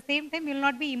 at the same time you'll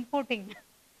not be importing.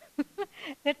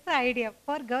 That's the idea.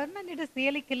 For government it is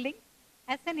really killing.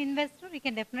 As an investor we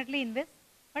can definitely invest,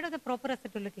 but with the proper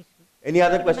asset allocation. Any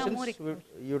other questions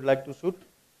you'd like to shoot?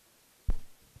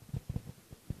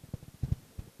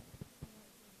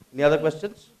 Any other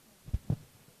questions?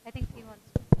 I think he wants.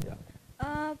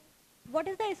 What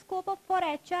is the scope for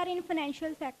HR in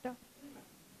financial sector?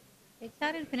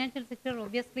 HR in financial sector,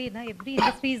 obviously, every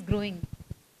industry is growing.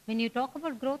 When you talk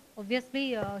about growth,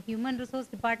 obviously, human resource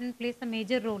department plays a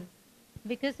major role,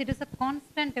 because it is a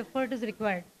constant effort is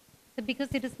required. So because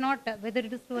it is not, whether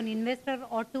it is to an investor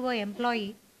or to an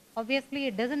employee, obviously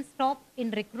it doesn't stop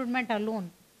in recruitment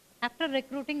alone. After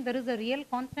recruiting, there is a real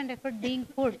constant effort being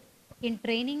put in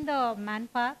training the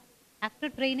manpower. After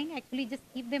training, actually just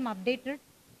keep them updated,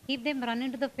 keep them run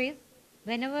into the phase.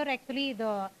 Whenever actually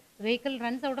the vehicle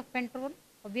runs out of petrol,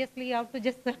 obviously you have to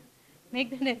just make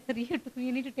the necessary,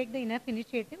 you need to take the enough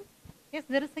initiative. Yes,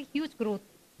 there is a huge growth,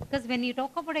 because when you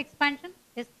talk about expansion,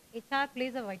 yes, HR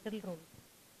plays a vital role.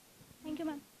 Thank you,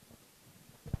 ma'am.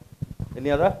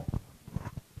 Any other?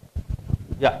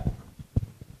 Yeah.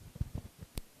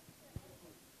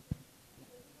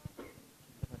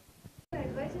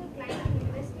 Advise your client to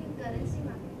invest in currency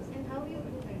markets, and how you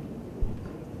do that?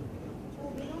 So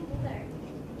we don't do that,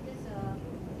 because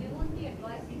we won't be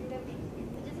advising them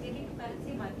to just get into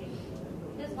currency market.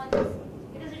 Because one is,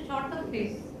 it is a short-term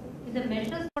phase. If the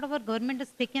measures whatever government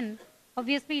has taken,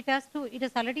 obviously it has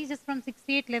already just from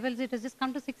 68 levels, it has just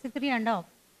come to 63 and off.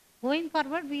 Going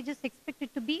forward, we just expect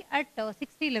it to be at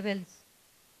 60 levels.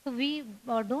 So we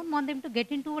don't want them to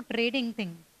get into a trading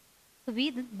thing. So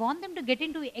we want them to get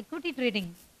into equity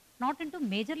trading, not into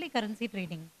majorly currency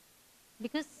trading.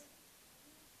 Because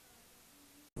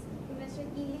Investor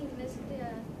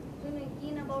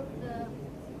keen about the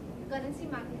currency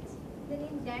markets. Then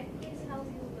in that case, how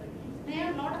you would? there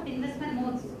are a lot of investment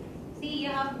modes. See, you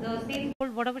have the same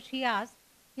gold, whatever she asked,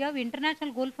 you have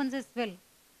international gold funds as well.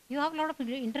 You have a lot of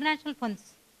international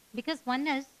funds. Because one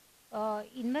is,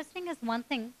 investing is one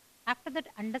thing. After that,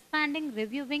 understanding,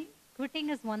 reviewing, quitting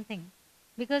is one thing.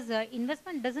 Because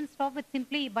investment doesn't stop with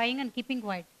simply buying and keeping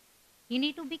quiet. You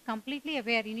need to be completely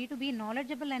aware. You need to be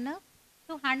knowledgeable enough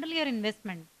to handle your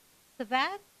investment. So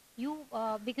where you,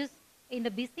 because in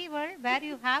the busy world where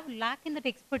you have lack in that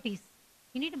expertise,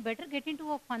 you need to better get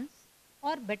into a funds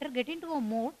or better get into a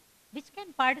mode which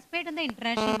can participate in the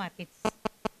international markets.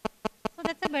 So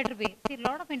that's a better way. See, a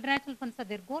lot of international funds are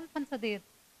there. Gold funds are there.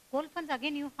 Gold funds,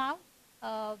 again, you have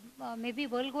maybe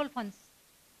world gold funds,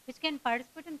 which can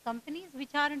participate in companies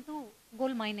which are into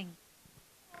gold mining.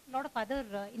 A lot of other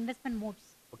investment modes.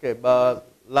 Okay,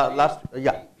 last,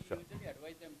 yeah, sure. We usually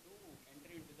advise them to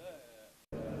enter into the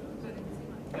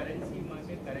currency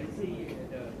market, currency,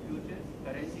 the futures,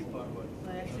 currency forward.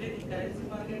 Actually, the currency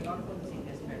market not for this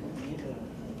investment.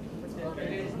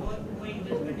 There is no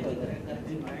investment in the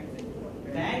currency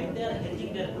market. Bank, they are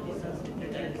hedging their positions with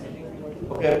return and selling.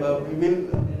 Okay,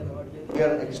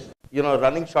 we are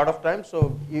running short of time,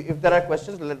 so if there are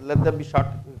questions, let them be short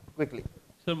quickly.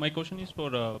 So my question is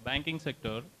for banking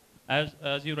sector.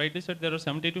 As you rightly said, there are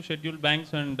 72 scheduled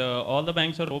banks, and all the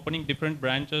banks are opening different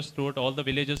branches throughout all the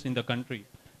villages in the country.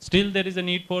 Still, there is a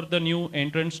need for the new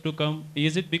entrants to come.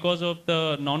 Is it because of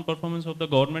the non-performance of the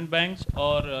government banks,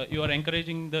 or you are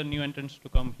encouraging the new entrants to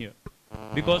come here?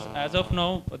 Because as of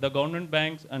now, the government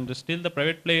banks and still the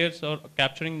private players are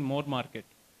capturing more market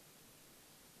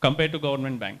compared to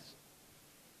government banks.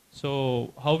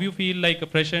 So how you feel like a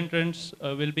fresh entrants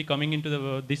will be coming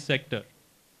into this sector?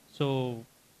 So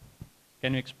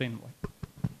can you explain why?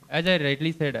 As I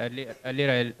rightly said earlier,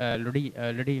 I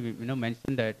already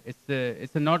mentioned that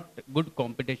it's a not good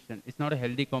competition. It's not a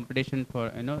healthy competition for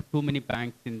too many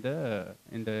banks in the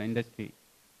industry.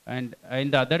 And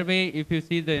in the other way, if you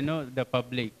see the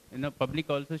public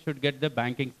also should get the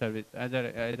banking service. As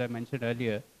I mentioned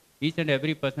earlier, each and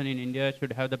every person in India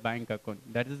should have the bank account.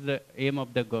 That is the aim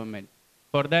of the government.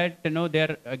 For that, they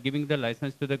are giving the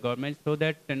license to the government so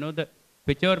that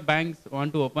whichever banks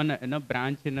want to open a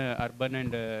branch in urban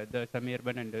and the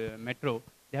semi-urban and metro,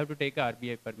 they have to take a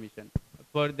RBI permission.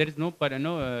 For there is no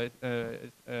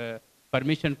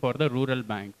permission for the rural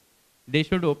banks. They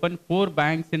should open 4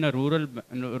 banks in a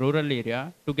rural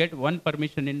area to get 1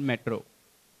 permission in metro.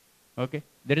 Okay,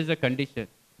 there is a condition.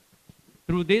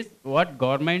 Through this, what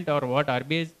government or what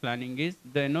RBI is planning is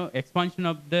the expansion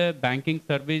of the banking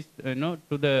service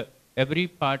to the every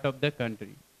part of the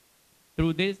country.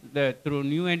 Through this, through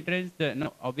new entrants,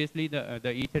 obviously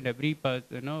the each and every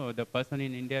person, the person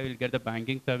in India will get the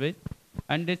banking service,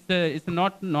 and it's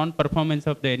not non-performance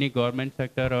of any government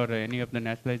sector or any of the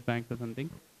nationalized banks or something.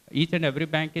 Each and every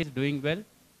bank is doing well,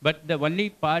 but the only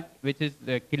part which is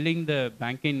killing the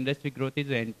banking industry growth is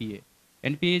the NPA.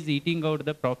 NPA is eating out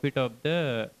the profit of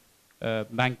the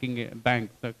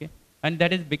banks, okay, and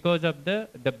that is because of the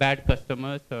bad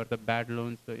customers or the bad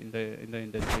loans in the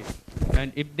industry.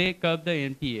 And if they curb the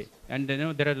NPA, and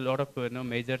there are a lot of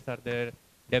measures are there,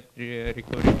 debt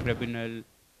recovery tribunal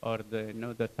or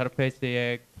the Surface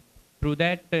Act. Through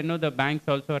that, the banks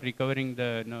also are recovering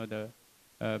the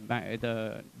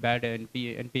bad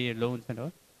NPA loans and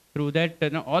all. Through that,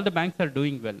 all the banks are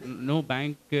doing well. No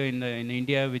bank in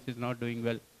India which is not doing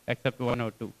well except 1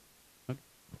 or 2. Okay,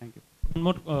 thank you.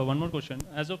 One more question.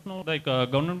 As of now, like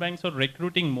government banks are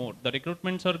recruiting more. The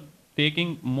recruitments are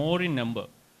taking more in number,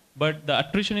 but the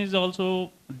attrition is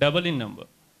also double in number.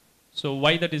 So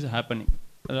why that is happening?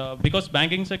 Because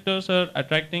banking sectors are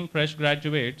attracting fresh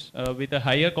graduates with a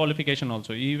higher qualification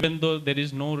also, even though there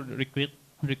is no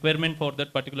requirement for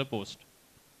that particular post.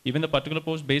 Even the particular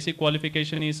post basic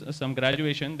qualification is some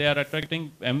graduation, they are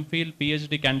attracting MPhil,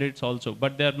 PhD candidates also,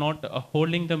 but they are not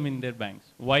holding them in their banks.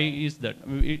 Why is that?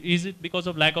 Is it because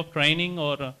of lack of training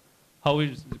or how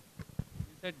is it? You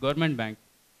said government bank.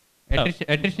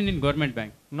 Attrition in government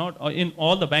bank. Not in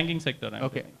all the banking sector.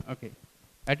 Okay.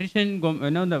 Attrition,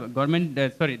 the government,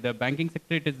 the banking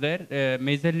sector it is there.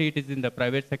 Majorly it is in the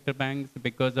private sector banks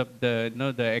because of the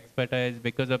the expertise,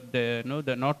 because of the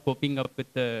the not coping up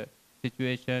with the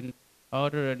situation, or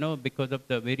because of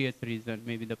the various reason,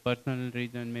 maybe the personal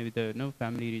reason, maybe the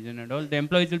family reason and all. The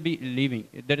employees will be leaving.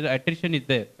 There is attrition is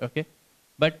there. Okay,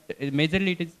 but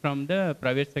majorly it is from the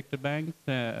private sector banks,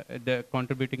 the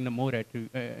contributing the more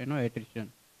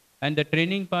attrition. And the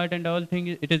training part and all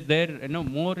things, it is there,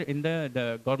 more in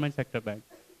the government sector bank.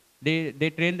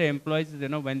 They train the employees,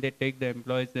 when they take the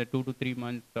employees 2 to 3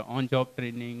 months on-job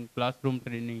training, classroom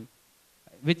training,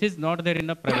 which is not there in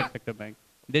the private sector bank.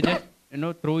 They just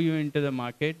throw you into the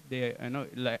market. They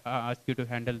ask you to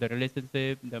handle the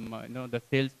relationship, the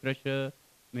sales pressure,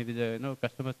 maybe the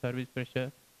customer service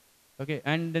pressure. Okay,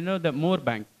 and the more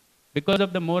banks. Because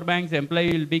of the more banks,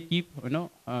 employee will be keep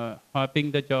hopping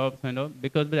the jobs,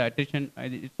 because of the attrition.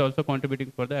 It's also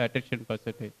contributing for the attrition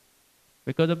percentage.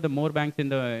 Because of the more banks in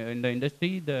the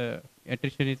industry, the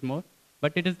attrition is more,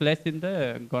 but it is less in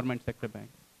the government sector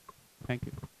banks. Thank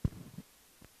you.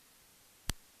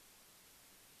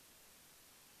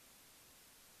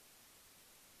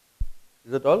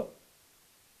 Is that all?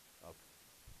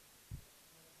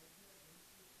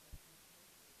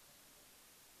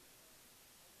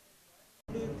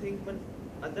 Do you think, but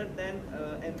other than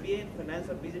MBA in finance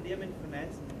or PGDM in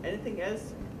finance, anything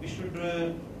else we should,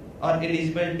 or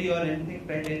eligibility or anything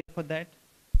criteria for that?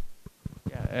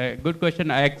 Yeah, good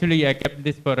question. I kept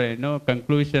this for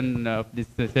conclusion of this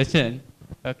session.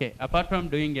 Okay, apart from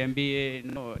doing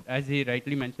MBA, as he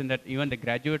rightly mentioned that even the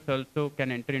graduates also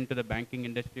can enter into the banking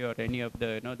industry or any of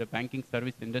the the banking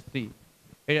service industry.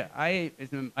 I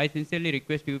sincerely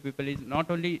request you people is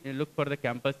not only look for the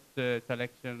campus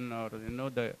selection, or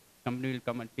the company will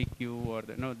come and pick you, or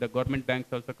the government banks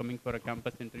also coming for a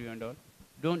campus interview and all.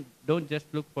 Don't just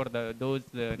look for those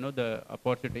the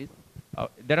opportunities.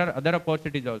 There are other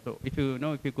opportunities also. If you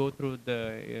if you go through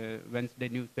the Wednesday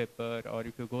newspaper, or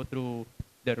if you go through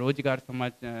the Rojgar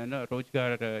Samaj,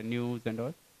 Rojgar news and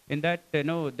all. In that, there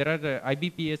are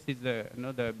IBPS is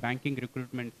the Banking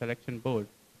Recruitment Selection Board,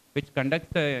 which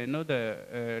conducts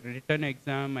the written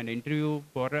exam and interview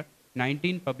for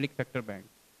 19 public sector banks.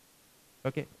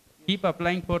 Okay, keep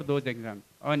applying for those exams.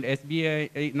 On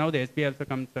SBI, now the SBI also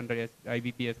comes under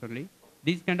IBPS only.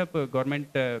 These kind of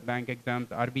government bank exams,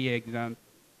 RBI exams,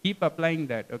 keep applying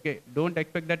that. Okay, don't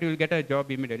expect that you will get a job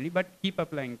immediately, but keep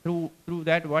applying. Through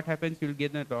that, what happens, you will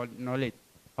get the knowledge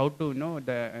how to know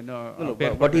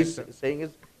the what he's saying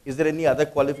is there any other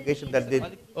qualification that they?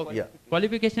 Yeah.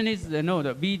 Qualification is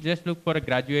we just look for a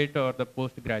graduate or the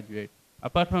postgraduate.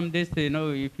 Apart from this,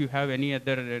 if you have any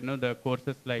other the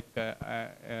courses like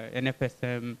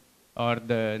NFSM, or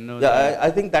the, you know, Yeah, I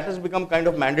think that has become kind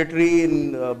of mandatory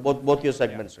in both your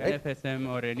segments, right? NFSM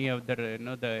or any other, you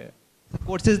know, the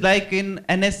courses like in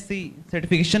NSC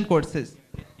certification courses.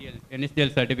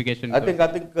 NSDL certification I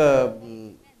course. think,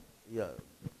 yeah.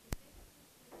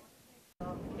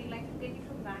 Would you like to get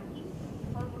into banking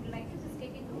or would you like to just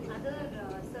get into other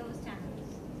service channels?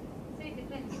 So it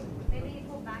depends. Maybe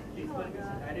for banking or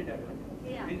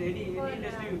yeah. In any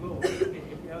industry you go.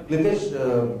 Nitish,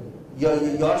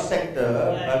 your sector,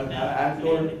 I'm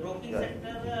told. In the broking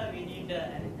sector, we need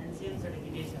NCM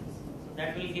certifications. So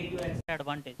that will give you extra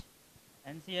advantage.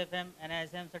 NCFM,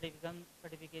 NISM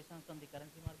certifications on the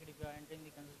currency market. If you are entering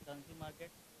the currency market,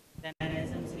 then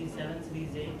NISM Series 7,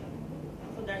 Series 8.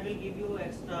 So that will give you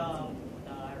extra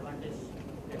advantage.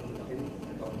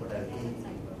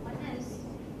 One is,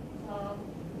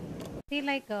 see,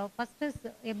 like first is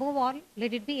above all,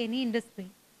 let it be any industry.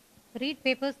 Read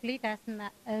papers, read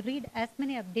as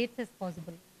many updates as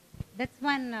possible. That's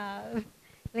one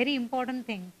very important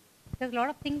thing, because a lot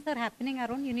of things are happening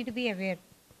around. You need to be aware.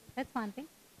 That's one thing.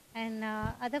 And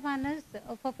other one is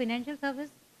for financial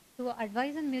service, to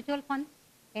advise on mutual funds,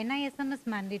 NISM is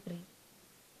mandatory.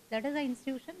 That is an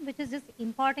institution which is just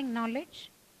imparting knowledge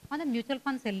on the mutual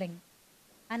fund selling.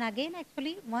 And again,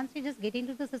 actually, once you just get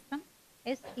into the system,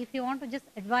 is if you want to just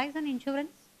advise on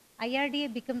insurance,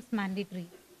 IRDA becomes mandatory.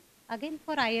 Again,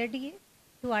 for IRDA,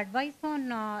 to advise on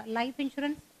life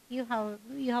insurance, you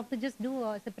have to just do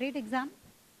a separate exam.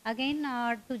 Again,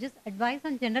 to just advise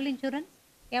on general insurance,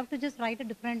 you have to just write a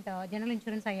different general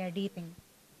insurance IRDA thing.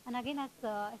 And again, as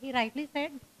he rightly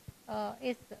said,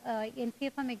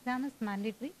 NCFM exam is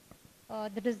mandatory.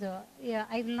 That is, yeah,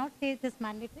 I will not say it is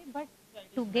mandatory, but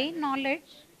to gain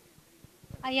knowledge,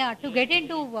 yeah, to get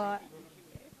into,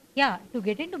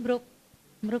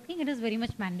 broking, it is very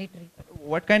much mandatory.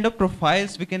 What kind of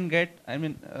profiles we can get? I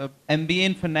mean, MBA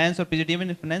in finance or PGDM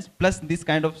in finance plus this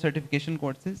kind of certification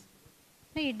courses?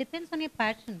 No, it depends on your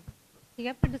passion. You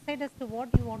have to decide as to what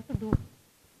you want to do.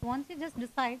 Once you just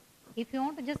decide, if you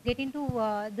want to just get into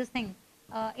this thing,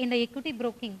 in the equity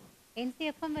broking,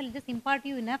 NCFM will just impart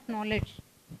you enough knowledge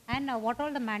and what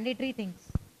all the mandatory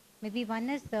things. Maybe one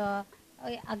is,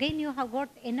 again you have got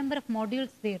a number of modules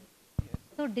there.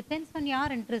 So it depends on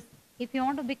your interest. If you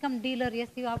want to become dealer, yes,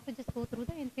 you have to just go through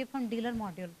the NCFM dealer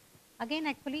module. Again,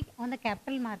 actually on the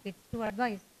capital markets to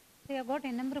advise, so you have got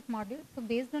a number of modules. So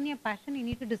based on your passion, you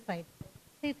need to decide.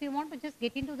 So if you want to just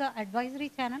get into the advisory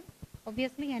channel,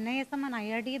 obviously NISM and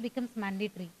IRDA becomes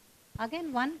mandatory.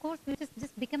 Again, one course which is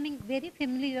just becoming very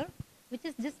familiar, which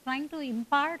is just trying to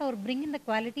impart or bring in the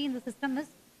quality in the system, is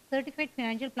Certified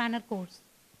Financial Planner course.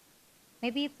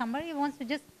 Maybe if somebody wants to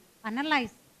just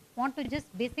analyze, want to just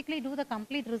basically do the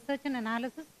complete research and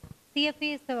analysis,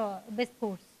 CFA is the best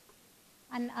course.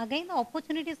 And again, the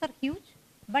opportunities are huge,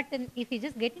 but if you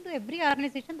just get into every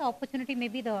organization, the opportunity may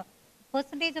be, the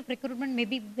percentage of recruitment may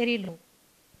be very low.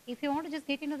 If you want to just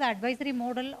get into the advisory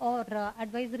model or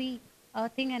advisory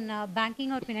thing in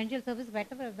banking or financial service,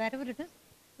 wherever it is,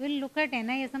 we'll look at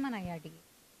NISM and IRDA.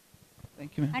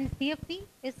 Thank you, ma'am. And CFP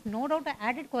is no doubt an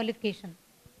added qualification.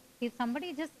 If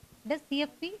somebody just does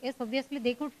CFP, yes, obviously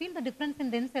they could feel the difference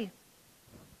in themselves,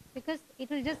 because it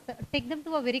will just take them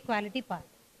to a very quality path.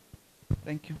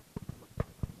 Thank you.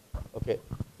 Okay,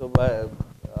 so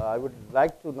I would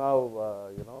like to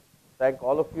now, thank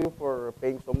all of you for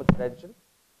paying so much attention.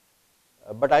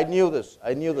 But I knew this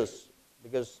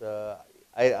because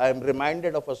I'm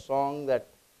reminded of a song that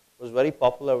was very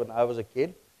popular when I was a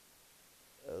kid.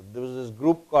 There was this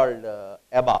group called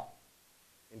ABBA,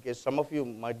 in case some of you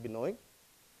might be knowing.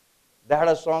 They had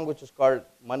a song which is called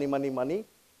Money, Money, Money,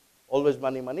 Always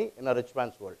Money, Money in a Rich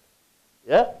Man's World.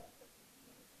 Yeah?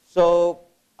 So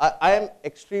I am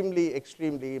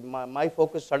extremely, my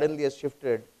focus suddenly has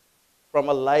shifted from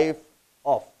a life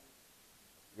of,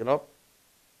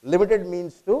 limited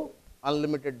means to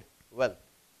unlimited wealth.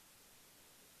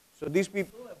 So these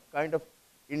people have kind of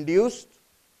induced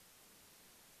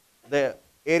the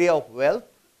area of wealth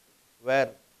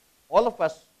where all of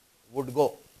us would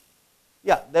go.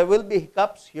 Yeah, there will be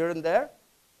hiccups here and there,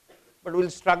 but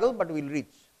we'll struggle, but we'll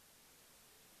reach.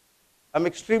 I'm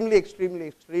extremely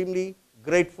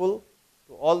grateful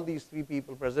to all these three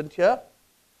people present here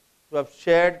who have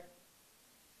shared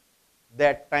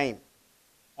their time.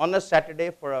 On a Saturday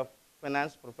for a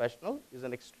finance professional is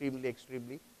an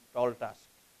extremely tall task.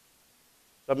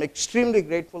 So I'm extremely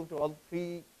grateful to all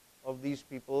three of these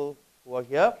people who are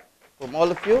here, from all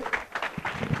of you.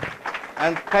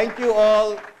 And thank you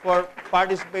all for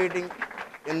participating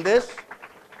in this.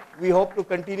 We hope to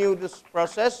continue this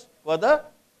process further.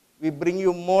 We bring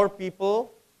you more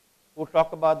people who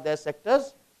talk about their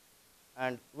sectors.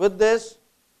 And with this,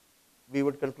 we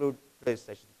would conclude today's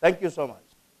session. Thank you so much.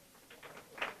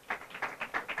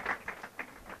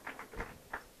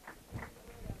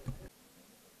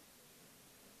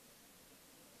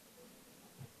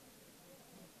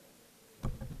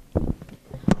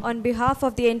 On behalf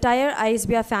of the entire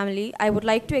ISBR family, I would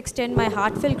like to extend my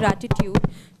heartfelt gratitude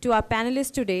to our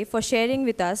panelists today for sharing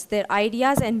with us their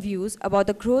ideas and views about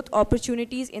the growth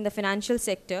opportunities in the financial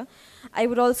sector. I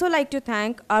would also like to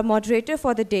thank our moderator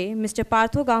for the day, Mr.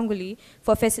 Partho Ganguly,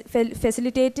 for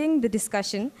facilitating the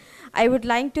discussion. I would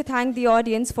like to thank the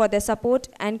audience for their support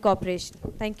and cooperation.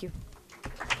 Thank you.